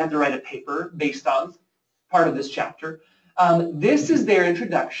exam. They have to write a paper based on part of this chapter. This is their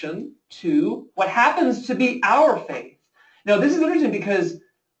introduction to what happens to be our faith. Now, this is interesting because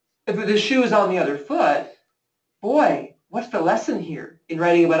if the shoe is on the other foot, boy, what's the lesson here in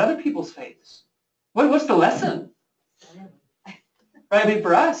writing about other people's faiths? What's the lesson? Right, I mean,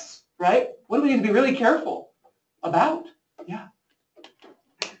 for us, right? What do we need to be really careful about? Yeah.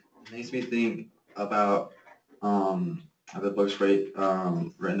 It makes me think about the books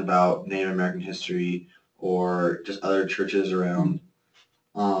written about Native American history or just other churches around,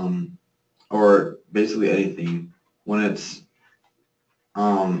 or basically anything. When it's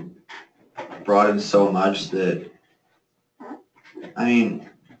broadened so much that, I mean,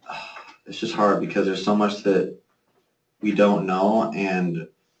 it's just hard because there's so much that we don't know, and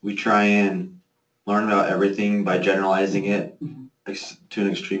we try and learn about everything by generalizing it to an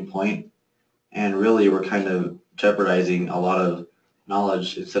extreme point, and really we're kind of jeopardizing a lot of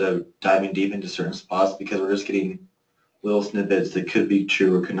knowledge instead of diving deep into certain spots, because we're just getting little snippets that could be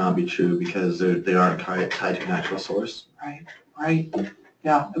true or could not be true because they aren't tied to an actual source. Right.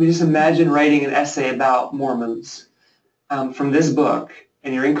 Yeah, I mean, just imagine writing an essay about Mormons from this book,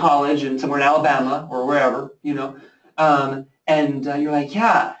 and you're in college and somewhere in Alabama or wherever, you know, and you're like,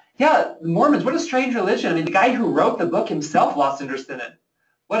 yeah, the Mormons, what a strange religion. I mean, the guy who wrote the book himself lost interest in it.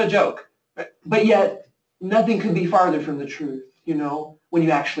 What a joke. But yet, nothing could be farther from the truth, you know, when you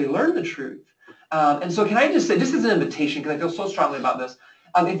actually learn the truth. And so can I just say, just as an invitation, because I feel so strongly about this,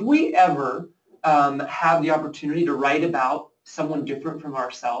 if we ever have the opportunity to write about someone different from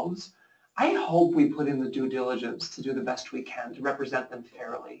ourselves, I hope we put in the due diligence to do the best we can to represent them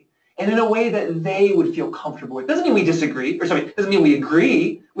fairly and in a way that they would feel comfortable with. Doesn't mean we disagree, or sorry, doesn't mean we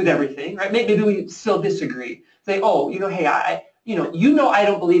agree with everything, right? Maybe we still disagree. Say, oh, hey, I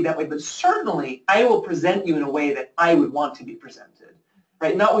don't believe that way, but certainly I will present you in a way that I would want to be presented,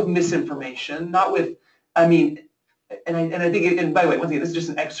 right? Not with misinformation, not with, I think, and by the way, once again, this is just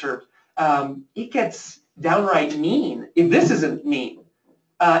an excerpt. It gets downright mean if this isn't mean.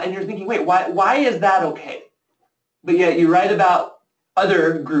 And you're thinking, wait, why is that okay? But yet you write about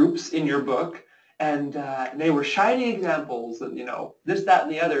other groups in your book, and they were shining examples of, this, that,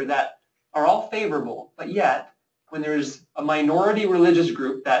 and the other that are all favorable. But yet, when there's a minority religious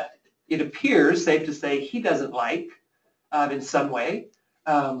group that it appears safe to say he doesn't like in some way,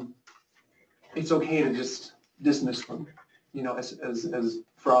 it's okay to just dismiss them, as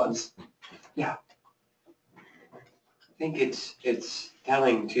frauds. Yeah. I think it's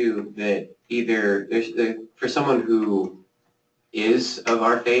telling too that either for someone who is of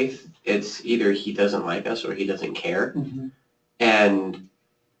our faith, it's either he doesn't like us or he doesn't care. Mm-hmm. And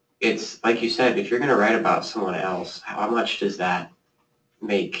it's like you said, if you're going to write about someone else, how much does that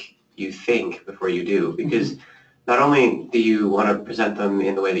make you think before you do? Because not only do you want to present them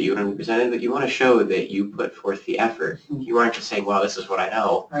in the way that you want to be presented, but you want to show that you put forth the effort. You aren't just saying, well, this is what I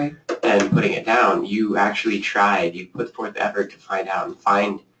know, right, and putting it down. You actually tried. You put forth the effort to find out and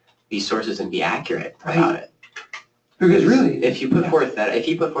find these sources and be accurate about it. Because really, if you put forth that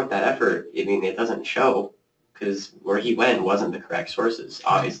effort, I mean, it doesn't show, because where he went wasn't the correct sources,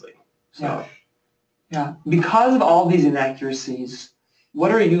 obviously. So. Yeah. Because of all these inaccuracies,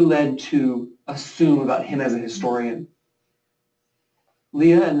 what are you led to assume about him as a historian?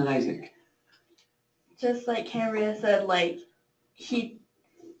 Leah and then Isaac. Just like Cambria said, he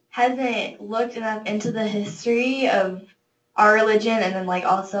hasn't looked enough into the history of our religion and then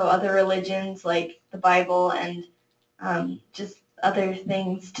also other religions like the Bible and just other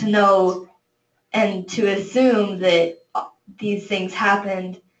things to know and to assume that these things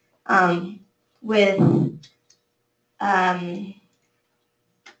happened with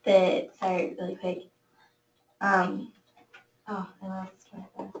sorry, really quick. I lost my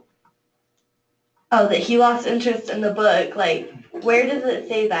thought. Oh, that he lost interest in the book. Where does it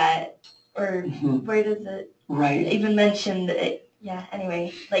say that? Or where does it even mention that? Yeah,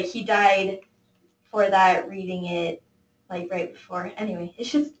 anyway, he died for that, reading it, right before. Anyway,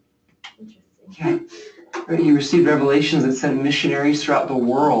 it's just interesting. Yeah. He received revelations that sent missionaries throughout the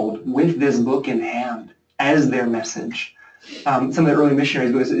world with this book in hand as their message. Some of the early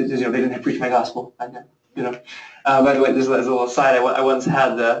missionaries, they didn't preach my gospel. By the way, just as a little aside, I once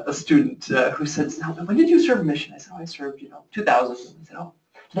had a student who said, when did you serve mission? I said, I served, 2000. I said, oh,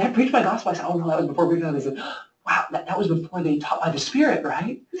 did I preach my gospel? I said, oh, no, that was before preaching. They said, wow, that was before they taught by the Spirit,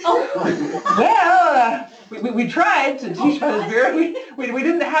 right? Oh. Well, we tried to teach by the Spirit. We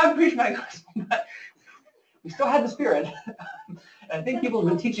didn't have preach my gospel, but we still had the Spirit. And I think people have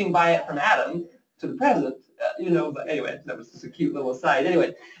been teaching by it from Adam to the present, but anyway, that was just a cute little aside.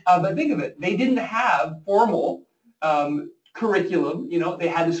 Anyway, but think of it. They didn't have formal curriculum. They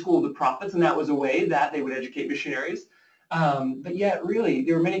had the school of the prophets, and that was a way that they would educate missionaries. But yet, really,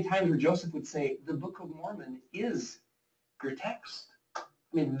 there were many times where Joseph would say, the Book of Mormon is your text. I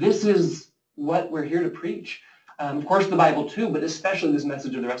mean, this is what we're here to preach. Of course, the Bible too, but especially this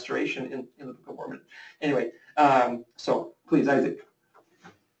message of the restoration in the Book of Mormon. Anyway, so please, Isaac.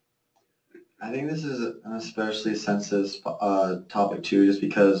 I think this is an especially sensitive topic too, just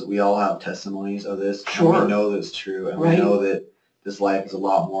because we all have testimonies of this. Sure. And we know that it's true, and we know that this life is a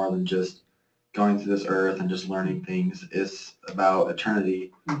lot more than just going through this earth and just learning things. It's about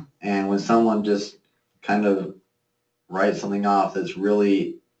eternity. And when someone just kind of writes something off that's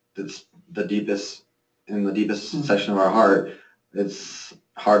the deepest section of our heart, it's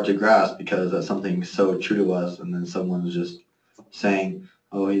hard to grasp because that's something so true to us, and then someone's just saying,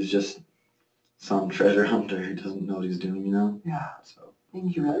 oh, he's just some treasure hunter who doesn't know what he's doing, Yeah. So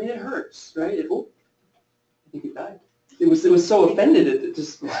thank you. I mean, it hurts, right? I think he died. It was so offended it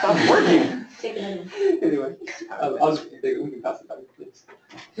just stopped working. Anyway, we can pass it back, please.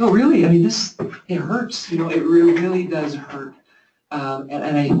 No, really. I mean, it hurts. It really does hurt.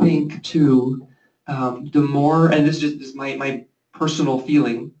 And I think too, the more, and this is my personal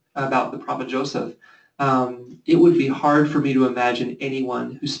feeling about the prophet Joseph. It would be hard for me to imagine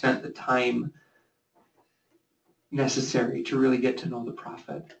anyone who spent the time necessary to really get to know the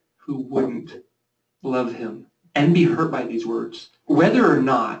prophet who wouldn't love him and be hurt by these words, whether or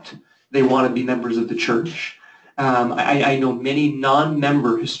not they want to be members of the church. I know many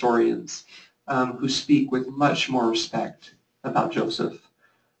non-member historians who speak with much more respect about Joseph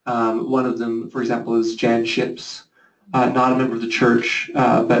One of them, for example, is Jan Ships, not a member of the church,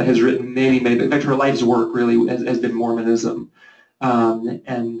 but has written many, in fact, her life's work really has been Mormonism.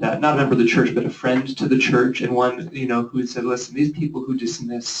 And not a member of the church, but a friend to the church, and one, who said, listen, these people who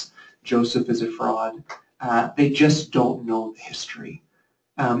dismiss Joseph as a fraud, they just don't know the history.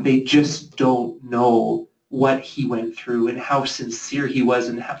 They just don't know what he went through and how sincere he was,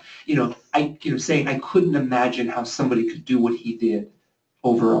 and how, saying, I couldn't imagine how somebody could do what he did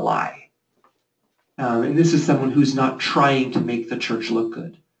over a lie. And this is someone who's not trying to make the church look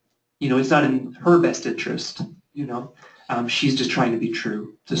good. It's not in her best interest, she's just trying to be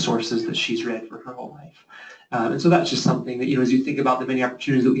true to sources that she's read for her whole life. And so that's just something that, as you think about the many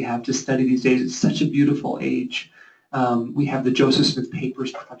opportunities that we have to study these days, it's such a beautiful age. We have the Joseph Smith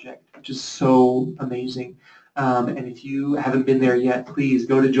Papers Project, which is so amazing. And if you haven't been there yet, please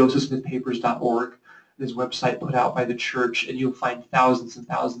go to josephsmithpapers.org. This website put out by the church, and you'll find thousands and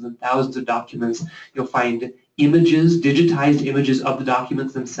thousands and thousands of documents. You'll find images, digitized images of the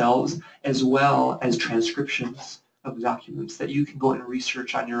documents themselves, as well as transcriptions of the documents that you can go and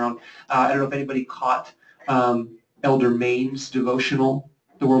research on your own. I don't know if anybody caught Elder Main's devotional,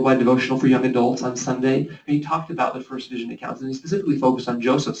 the Worldwide Devotional for Young Adults on Sunday. And he talked about the First Vision accounts, and he specifically focused on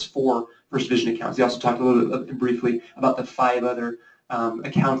Joseph's 4 First Vision accounts. He also talked a little bit briefly about the 5 other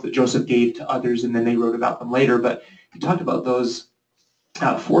accounts that Joseph gave to others, and then they wrote about them later. But he talked about those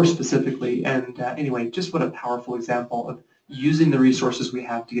 4 specifically. And anyway, just what a powerful example of using the resources we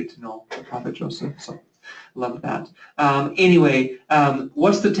have to get to know the Prophet Joseph. So love that. Anyway,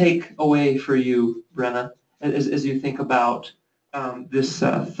 what's the takeaway for you, Brenna, as you think about this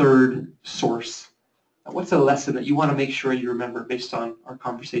third source? What's a lesson that you want to make sure you remember based on our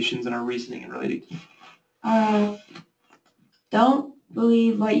conversations and our reasoning and relating to? Don't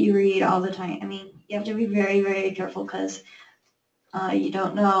believe what you read all the time. I mean, you have to be very, very careful because you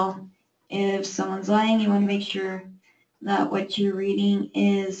don't know if someone's lying. You want to make sure that what you're reading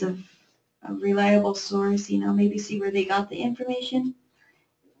is a reliable source, maybe see where they got the information.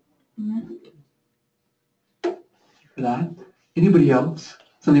 For that. Anybody else?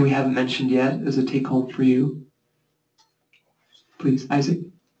 Something we haven't mentioned yet as a take-home for you? Please, Isaac.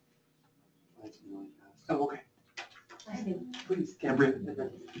 Oh, okay. Please, Gabrielle.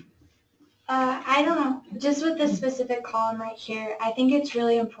 I don't know. Just with this specific column right here, I think it's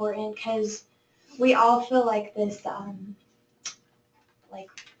really important because we all feel like this, like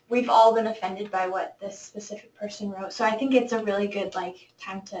we've all been offended by what this specific person wrote. So I think it's a really good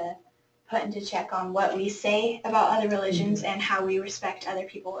time to put into check on what we say about other religions and how we respect other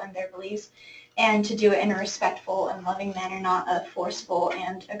people and their beliefs, and to do it in a respectful and loving manner, not a forceful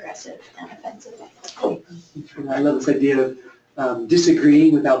and aggressive and offensive way. I love this idea of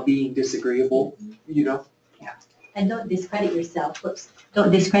disagreeing without being disagreeable, Yeah. And don't discredit yourself.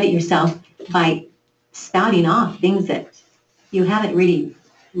 Don't discredit yourself by spouting off things that you haven't really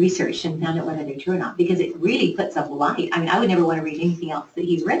researched and found out whether they're true or not, because it really puts up light. I mean, I would never want to read anything else that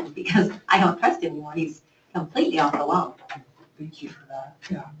he's written because I don't trust him anymore. He's completely off the wall. Thank you for that.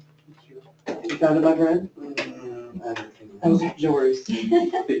 Yeah, thank you. You found it, my friend? Okay, no worries.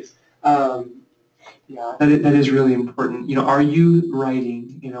 Please. Yeah, that is really important. Are you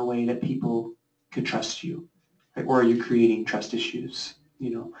writing in a way that people could trust you, right? Or are you creating trust issues?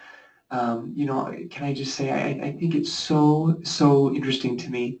 Can I just say, I think it's so interesting to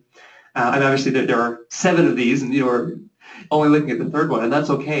me. And obviously there are 7 of these, and you're only looking at the 3rd one, and that's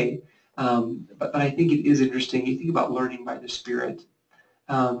okay. But I think it is interesting. You think about learning by the Spirit.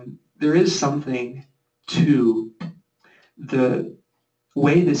 There is something to the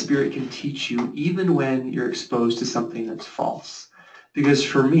way the Spirit can teach you, even when you're exposed to something that's false. Because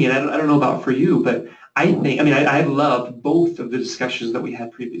for me, and I don't know about for you, but I loved both of the discussions that we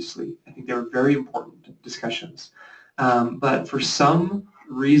had previously. I think they were very important discussions. But for some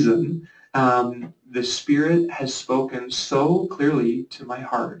reason, the Spirit has spoken so clearly to my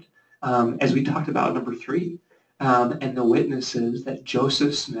heart, as we talked about number 3, and the witnesses that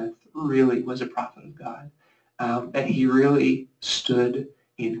Joseph Smith really was a prophet of God, that he really stood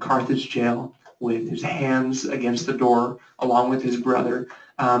in Carthage jail with his hands against the door, along with his brother,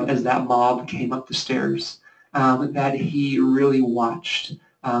 as that mob came up the stairs, that he really watched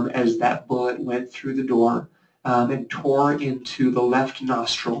as that bullet went through the door and tore into the left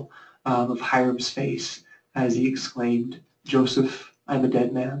nostril of Hiram's face as he exclaimed, "Joseph, I'm a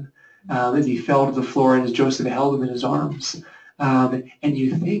dead man," as he fell to the floor and as Joseph held him in his arms. And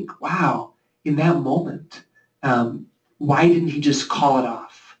you think, wow, in that moment, why didn't he just call it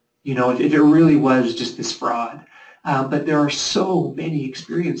off? If it really was just this fraud. But there are so many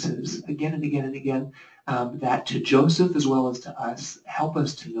experiences again and again and again that to Joseph as well as to us help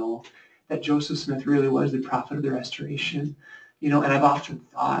us to know that Joseph Smith really was the prophet of the Restoration. And I've often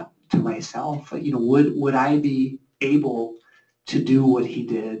thought to myself, would I be able to do what he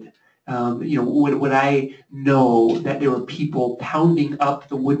did? Would I know that there were people pounding up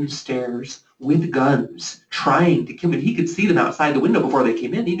the wooden stairs with guns, trying to kill him? He could see them outside the window before they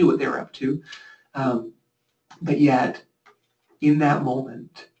came in. He knew what they were up to. But yet, in that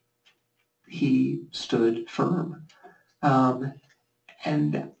moment, he stood firm. And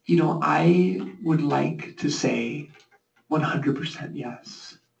I would like to say 100%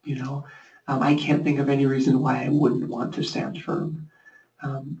 yes. I can't think of any reason why I wouldn't want to stand firm.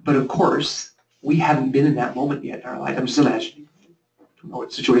 But of course, we haven't been in that moment yet in our life. I'm just imagining. I don't know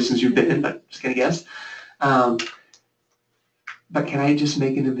what situations you've been in, but just going to guess. But can I just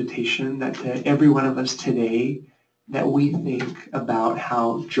make an invitation that to every one of us today, that we think about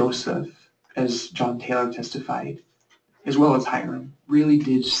how Joseph, as John Taylor testified, as well as Hiram, really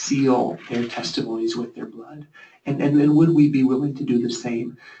did seal their testimonies with their blood. And would we be willing to do the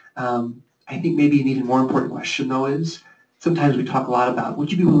same? I think maybe an even more important question, though, is sometimes we talk a lot about,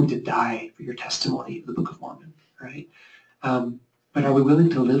 would you be willing to die for your testimony of the Book of Mormon, right? But are we willing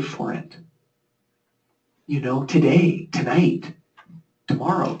to live for it? Today, tonight,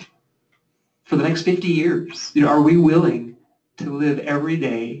 tomorrow, for the next 50 years? Are we willing to live every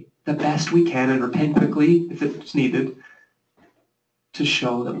day the best we can and repent quickly if it's needed to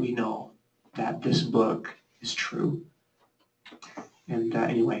show that we know that this book is true? And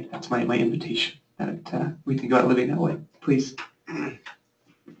anyway, that's my invitation, that we can go out living that way. Please.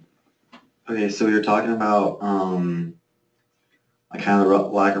 Okay, so we were talking about like kind of the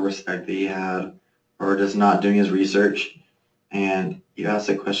lack of respect that he had, or just not doing his research, and you asked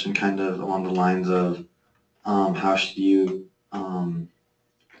a question kind of along the lines of how should you like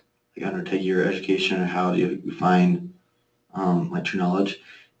undertake your education, or how do you find like true knowledge?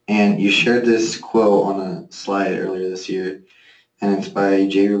 And you shared this quote on a slide earlier this year, and it's by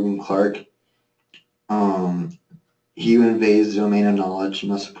J. Reuben Clark. He who invades the domain of knowledge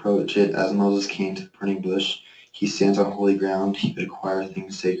must approach it as Moses came to the burning bush. He stands on holy ground. He could acquire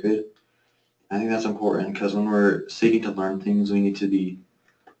things sacred. I think that's important, because when we're seeking to learn things, we need to be,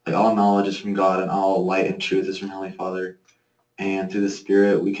 like, all knowledge is from God, and all light and truth is from Heavenly Father. And through the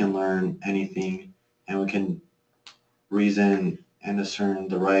Spirit, we can learn anything, and we can reason and discern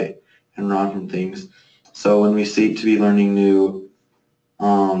the right and wrong from things. So when we seek to be learning new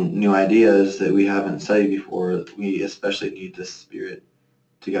ideas that we haven't studied before, we especially need the Spirit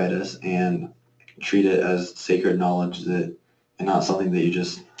to guide us and treat it as sacred knowledge, and not something that you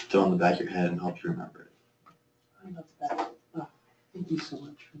just throw in the back of your head and hope you remember it. I love that. Oh, thank you so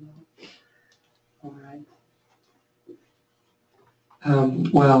much for that. All right.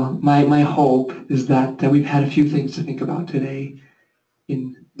 Well, my hope is that we've had a few things to think about today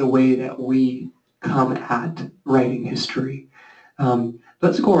in the way that we come at writing history.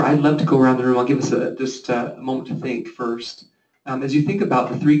 I'd love to go around the room. I'll give us just a moment to think first. As you think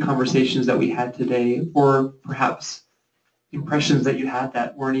about the three conversations that we had today, or perhaps impressions that you had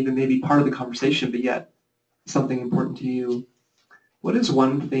that weren't even maybe part of the conversation, but yet something important to you, what is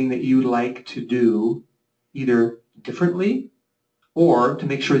one thing that you'd like to do either differently or to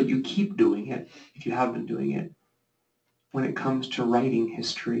make sure that you keep doing it if you have been doing it when it comes to writing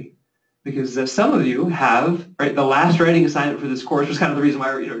history? Because some of you have, right, the last writing assignment for this course was kind of the reason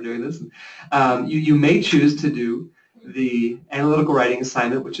why we're doing this. You may choose to do the analytical writing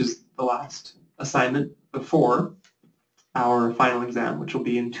assignment, which is the last assignment before our final exam, which will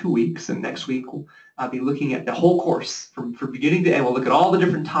be in 2 weeks. And next week we'll be looking at the whole course from beginning to end. We'll look at all the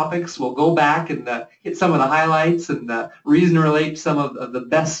different topics. We'll go back and hit some of the highlights and reason and relate some of the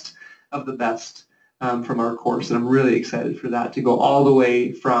best from our course. And I'm really excited for that, to go all the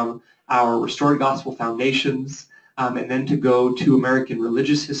way from our Restored Gospel Foundations, and then to go to American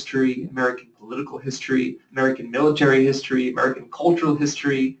religious history, American political history, American military history, American cultural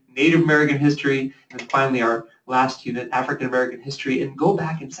history, Native American history, and then finally our last unit, African American history, and go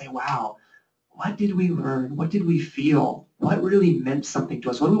back and say, wow, what did we learn? What did we feel? What really meant something to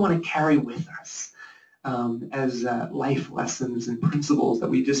us? What do we want to carry with us as life lessons and principles that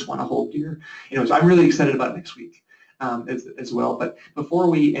we just want to hold dear? So I'm really excited about next week as well. But before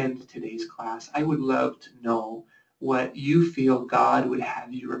we end today's class, I would love to know what you feel God would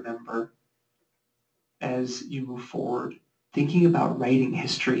have you remember as you move forward, thinking about writing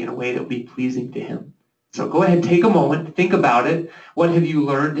history in a way that will be pleasing to Him. So go ahead, take a moment, think about it. What have you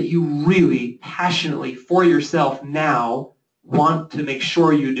learned that you really passionately for yourself now want to make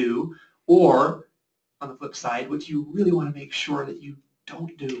sure you do? Or on the flip side, what do you really want to make sure that you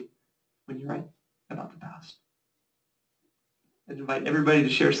don't do when you write about the past? I'd invite everybody to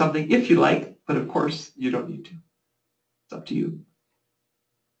share something if you like, but of course you don't need to. It's up to you.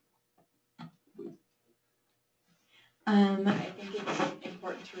 I think it's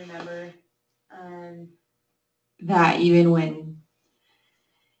important to remember that even when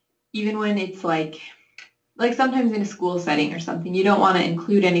it's like sometimes in a school setting or something, you don't want to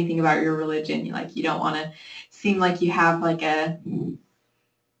include anything about your religion. You don't want to seem like you have like an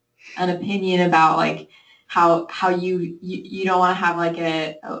opinion about like how you don't want to have like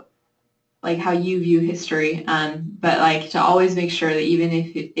like how you view history. But like to always make sure that even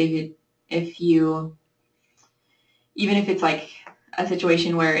if it's like a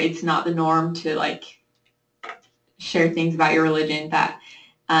situation where it's not the norm to like share things about your religion, that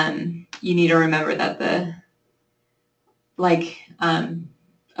you need to remember that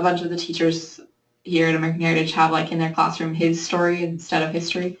a bunch of the teachers here at American Heritage have like in their classroom his story instead of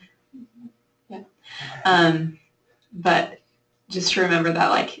history. Yeah. But just to remember that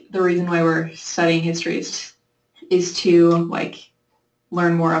like the reason why we're studying history is to like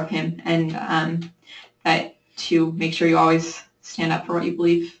learn more of him, and that to make sure you always stand up for what you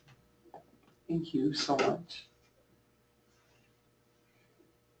believe. Thank you so much.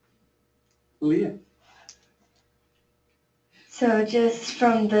 Leah. So just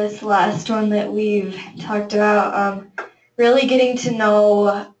from this last one that we've talked about, really getting to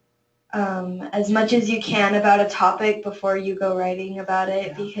know as much as you can about a topic before you go writing about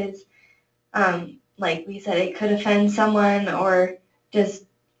it, because like we said, it could offend someone or just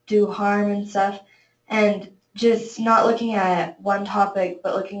do harm and stuff. And just not looking at one topic,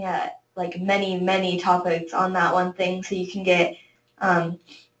 but looking at like many topics on that one thing, so you can get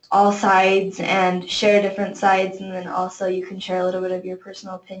all sides and share different sides, and then also you can share a little bit of your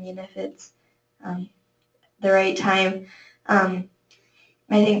personal opinion if it's the right time. I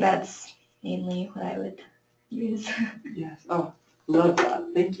think that's mainly what I would use. Yes. Oh, love that.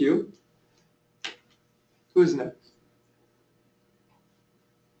 Thank you. Who's next?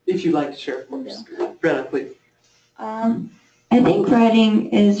 If you'd like to share, of course. Brenna, please. I think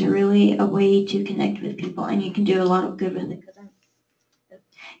writing is really a way to connect with people, and you can do a lot of good with it.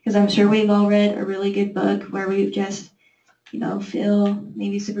 Because I'm sure we've all read a really good book where we just, feel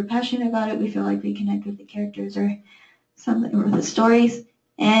maybe super passionate about it. We feel like we connect with the characters or something, or the stories.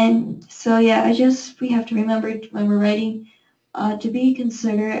 And so, yeah, we have to remember when we're writing to be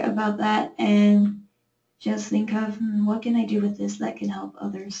considerate about that and just think of what can I do with this that can help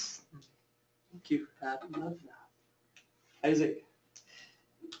others. Thank you for that. I love that. Isaac.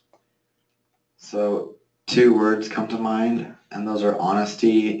 So 2 words come to mind, and those are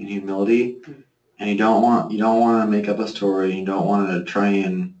honesty and humility. And you don't want to make up a story. You don't want to try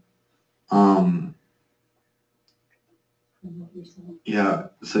and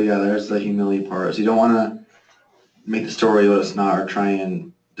there's the humility part. So you don't want to make the story what it's not, or try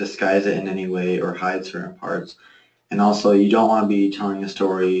and disguise it in any way or hide certain parts. And also, you don't want to be telling a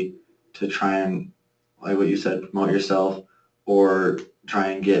story to try and, like what you said, promote yourself, or try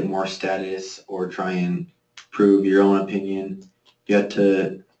and get more status, or try and prove your own opinion. You have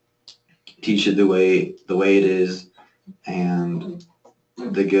to teach it the way it is, and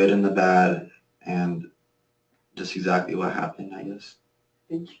the good and the bad, and just exactly what happened, I guess.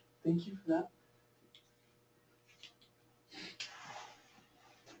 Thank you for that.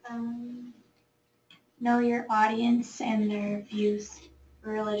 Know your audience and their views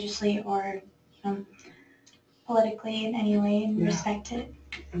religiously or politically in any way, and respect it.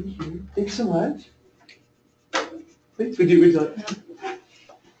 Thank you. Thanks so much. Please, would you like?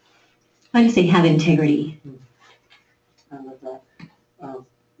 I just say have integrity. I love that.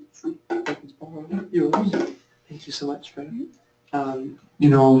 Yours. Thank you so much, Fred.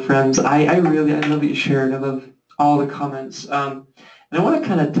 Friends, I love what you shared. I love all the comments. And I want to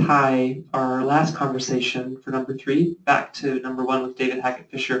kind of tie our last conversation for number 3 back to number 1 with David Hackett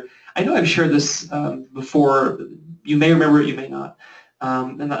Fisher. I know I've shared this before. You may remember it, you may not,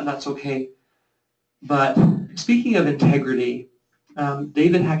 and that's okay. But speaking of integrity,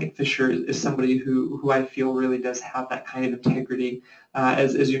 David Hackett Fisher is somebody who I feel really does have that kind of integrity.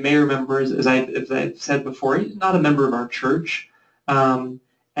 As you may remember, as I've said before, he's not a member of our church, and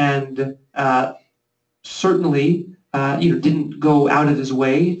certainly didn't go out of his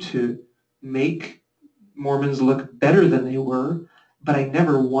way to make Mormons look better than they were. But I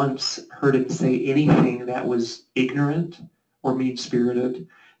never once heard him say anything that was ignorant or mean-spirited.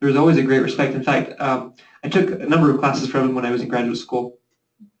 There was always a great respect. In fact, I took a number of classes from him when I was in graduate school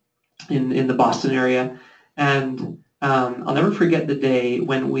in the Boston area, and I'll never forget the day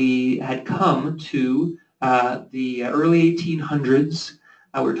when we had come to the early 1800s.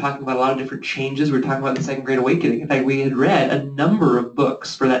 We were talking about a lot of different changes. We were talking about the Second Great Awakening. In fact, we had read a number of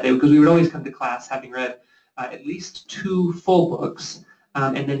books for that day because we would always come to class having read at least 2 full books,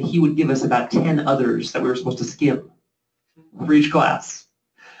 and then he would give us about 10 others that we were supposed to skim for each class.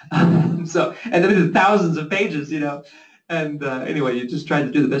 And then there's thousands of pages, And anyway, you just tried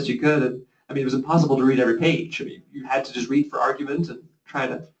to do the best you could. And I mean, it was impossible to read every page. I mean, you had to just read for argument and try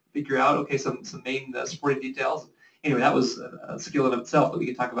to figure out, okay, some main supporting details. Anyway, that was a skill in itself that we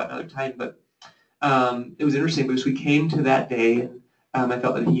could talk about another time. But it was interesting because we came to that day, and I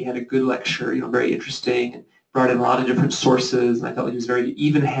felt that he had a good lecture, very interesting, brought in a lot of different sources, and I felt like he was very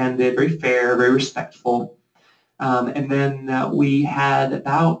even-handed, very fair, very respectful. And then we had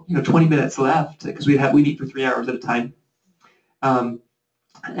about 20 minutes left because we'd eat for 3 hours at a time. And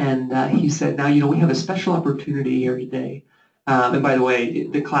he said, now, we have a special opportunity here today. And by the way,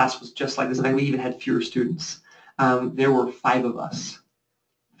 the class was just like this. In fact, we even had fewer students. There were 5 of us.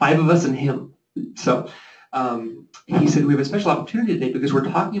 5 of us and him. So he said, we have a special opportunity today because we're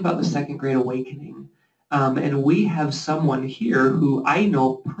talking about the Second Great Awakening. And we have someone here who I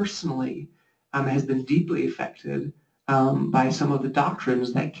know personally has been deeply affected by some of the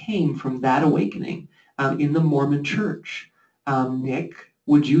doctrines that came from that awakening in the Mormon Church. Nick,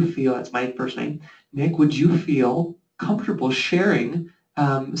 would you feel, that's my first name, Nick, would you feel comfortable sharing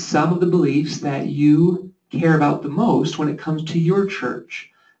some of the beliefs that you care about the most when it comes to your church?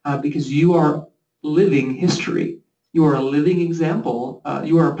 Because you are living history. You are a living example.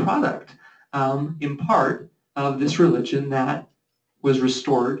 You are a product, in part, of this religion that was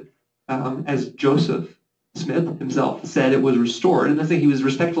restored, as Joseph Smith himself said it was restored. And I think he was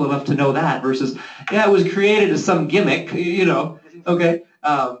respectful enough to know that versus, it was created as some gimmick, okay,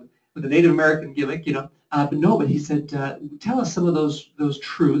 with a Native American gimmick, but he said, tell us some of those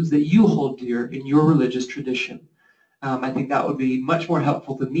truths that you hold dear in your religious tradition. I think that would be much more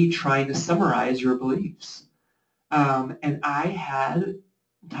helpful than me trying to summarize your beliefs. And I had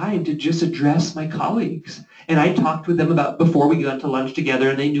time to just address my colleagues. And I talked with them about, before we got to lunch together,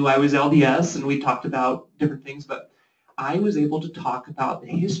 and they knew I was LDS, and we talked about different things, but I was able to talk about the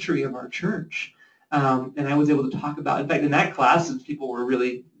history of our church. And I was able to talk about, in fact, in that class, since people were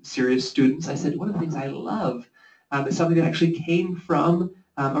really serious students, I said, one of the things I love is something that actually came from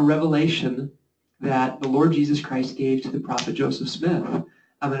a revelation that the Lord Jesus Christ gave to the prophet Joseph Smith.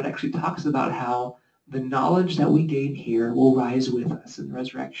 And it actually talks about how the knowledge that we gain here will rise with us in the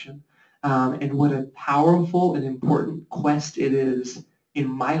resurrection. And what a powerful and important quest it is in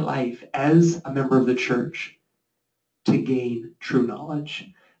my life as a member of the church to gain true knowledge.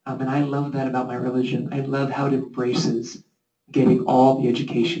 And I love that about my religion. I love how it embraces getting all the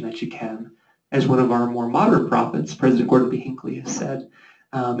education that you can. As one of our more modern prophets, President Gordon B. Hinckley, has said.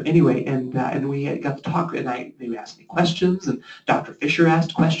 Anyway, and we got to talk, and they asked me questions, and Dr. Fisher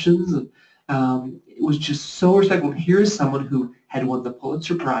asked questions, and it was just so respectful. Here's someone who had won the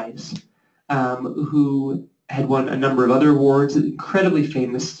Pulitzer Prize, who had won a number of other awards, incredibly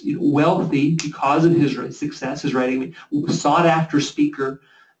famous, wealthy because of his success, his writing, sought-after speaker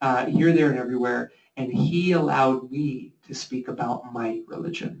here, there, and everywhere, and he allowed me to speak about my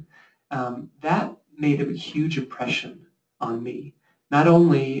religion. That made a huge impression on me, not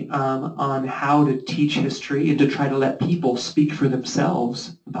only on how to teach history and to try to let people speak for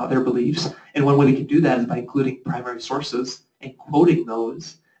themselves about their beliefs, and one way we can do that is by including primary sources and quoting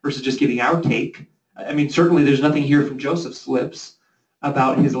those versus just giving our take. I mean, certainly there's nothing here from Joseph's lips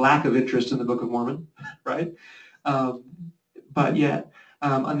about his lack of interest in the Book of Mormon, right? But yet,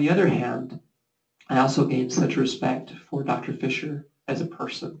 on the other hand, I also gained such respect for Dr. Fisher as a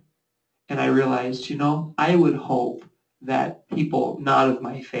person. And I realized, I would hope that people not of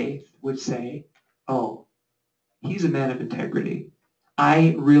my faith would say, oh, he's a man of integrity.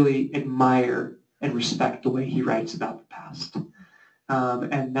 I really admire and respect the way he writes about the past.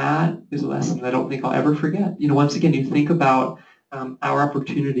 And that is a lesson that I don't think I'll ever forget. Once again, you think about our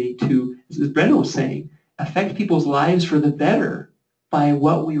opportunity to, as Brenda was saying, affect people's lives for the better by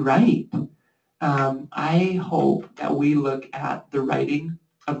what we write. I hope that we look at the writing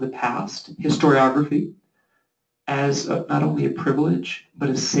of the past, historiography, as not only a privilege, but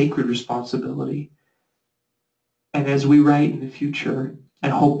a sacred responsibility. And as we write in the future, I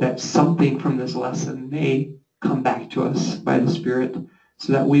hope that something from this lesson may come back to us by the Spirit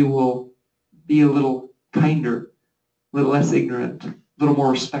so that we will be a little kinder, a little less ignorant, a little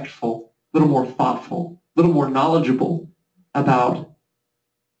more respectful, a little more thoughtful, a little more knowledgeable about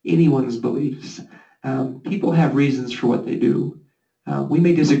anyone's beliefs. People have reasons for what they do. We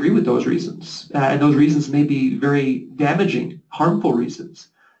may disagree with those reasons, and those reasons may be very damaging, harmful reasons.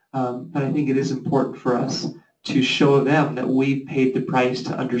 But I think it is important for us to show them that we've paid the price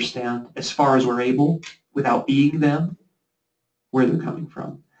to understand, as far as we're able, without being them, where they're coming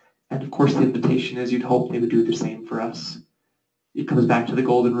from. And of course the invitation is you'd hope they would do the same for us. It comes back to the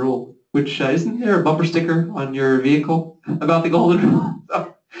golden rule, which isn't there a bumper sticker on your vehicle about the golden rule?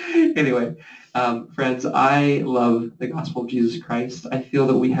 So, anyway, friends, I love the gospel of Jesus Christ. I feel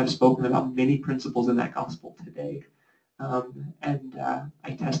that we have spoken about many principles in that gospel today. And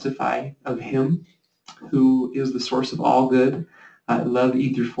I testify of him who is the source of all good. I love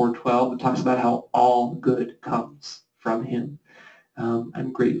E through 4:12. It talks about how all good comes from him.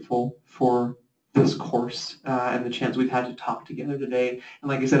 I'm grateful for this course and the chance we've had to talk together today. And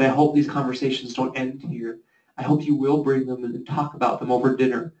like I said, I hope these conversations don't end here. I hope you will bring them and talk about them over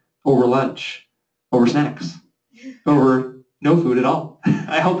dinner, over lunch, over snacks, over no food at all.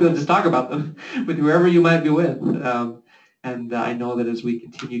 I hope you'll just talk about them with whoever you might be with. And I know that as we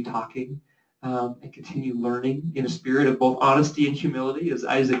continue talking and continue learning in a spirit of both honesty and humility, as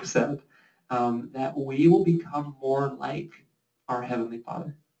Isaac said, that we will become more like our Heavenly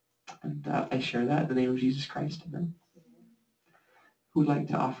Father. And I share that in the name of Jesus Christ. Amen. Who would like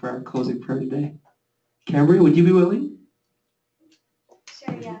to offer our closing prayer today? Camry, would you be willing?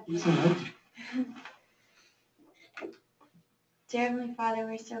 Sure, yeah. Thank you so much. Dear Heavenly Father,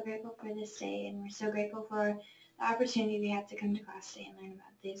 we're so grateful for this day, and we're so grateful for the opportunity we have to come to class today and learn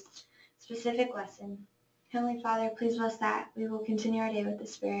about this specific lesson. Heavenly Father, please bless that we will continue our day with the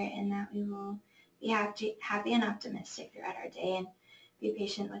Spirit, and that we will be happy and optimistic throughout our day and be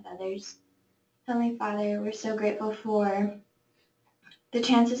patient with others. Heavenly Father, we're so grateful for the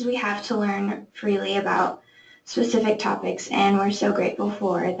chances we have to learn freely about specific topics, and we're so grateful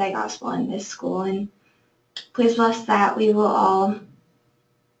for the gospel in this school. And please bless that we will all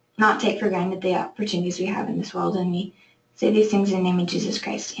not take for granted the opportunities we have in this world, and we say these things in the name of Jesus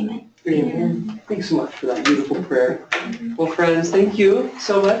Christ. Amen. Amen. Thanks so much for that beautiful prayer. Well, friends, thank you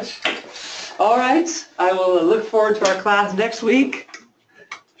so much. All right, I will look forward to our class next week,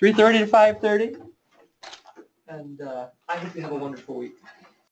 3:30 to 5:30. And I hope you have a wonderful week.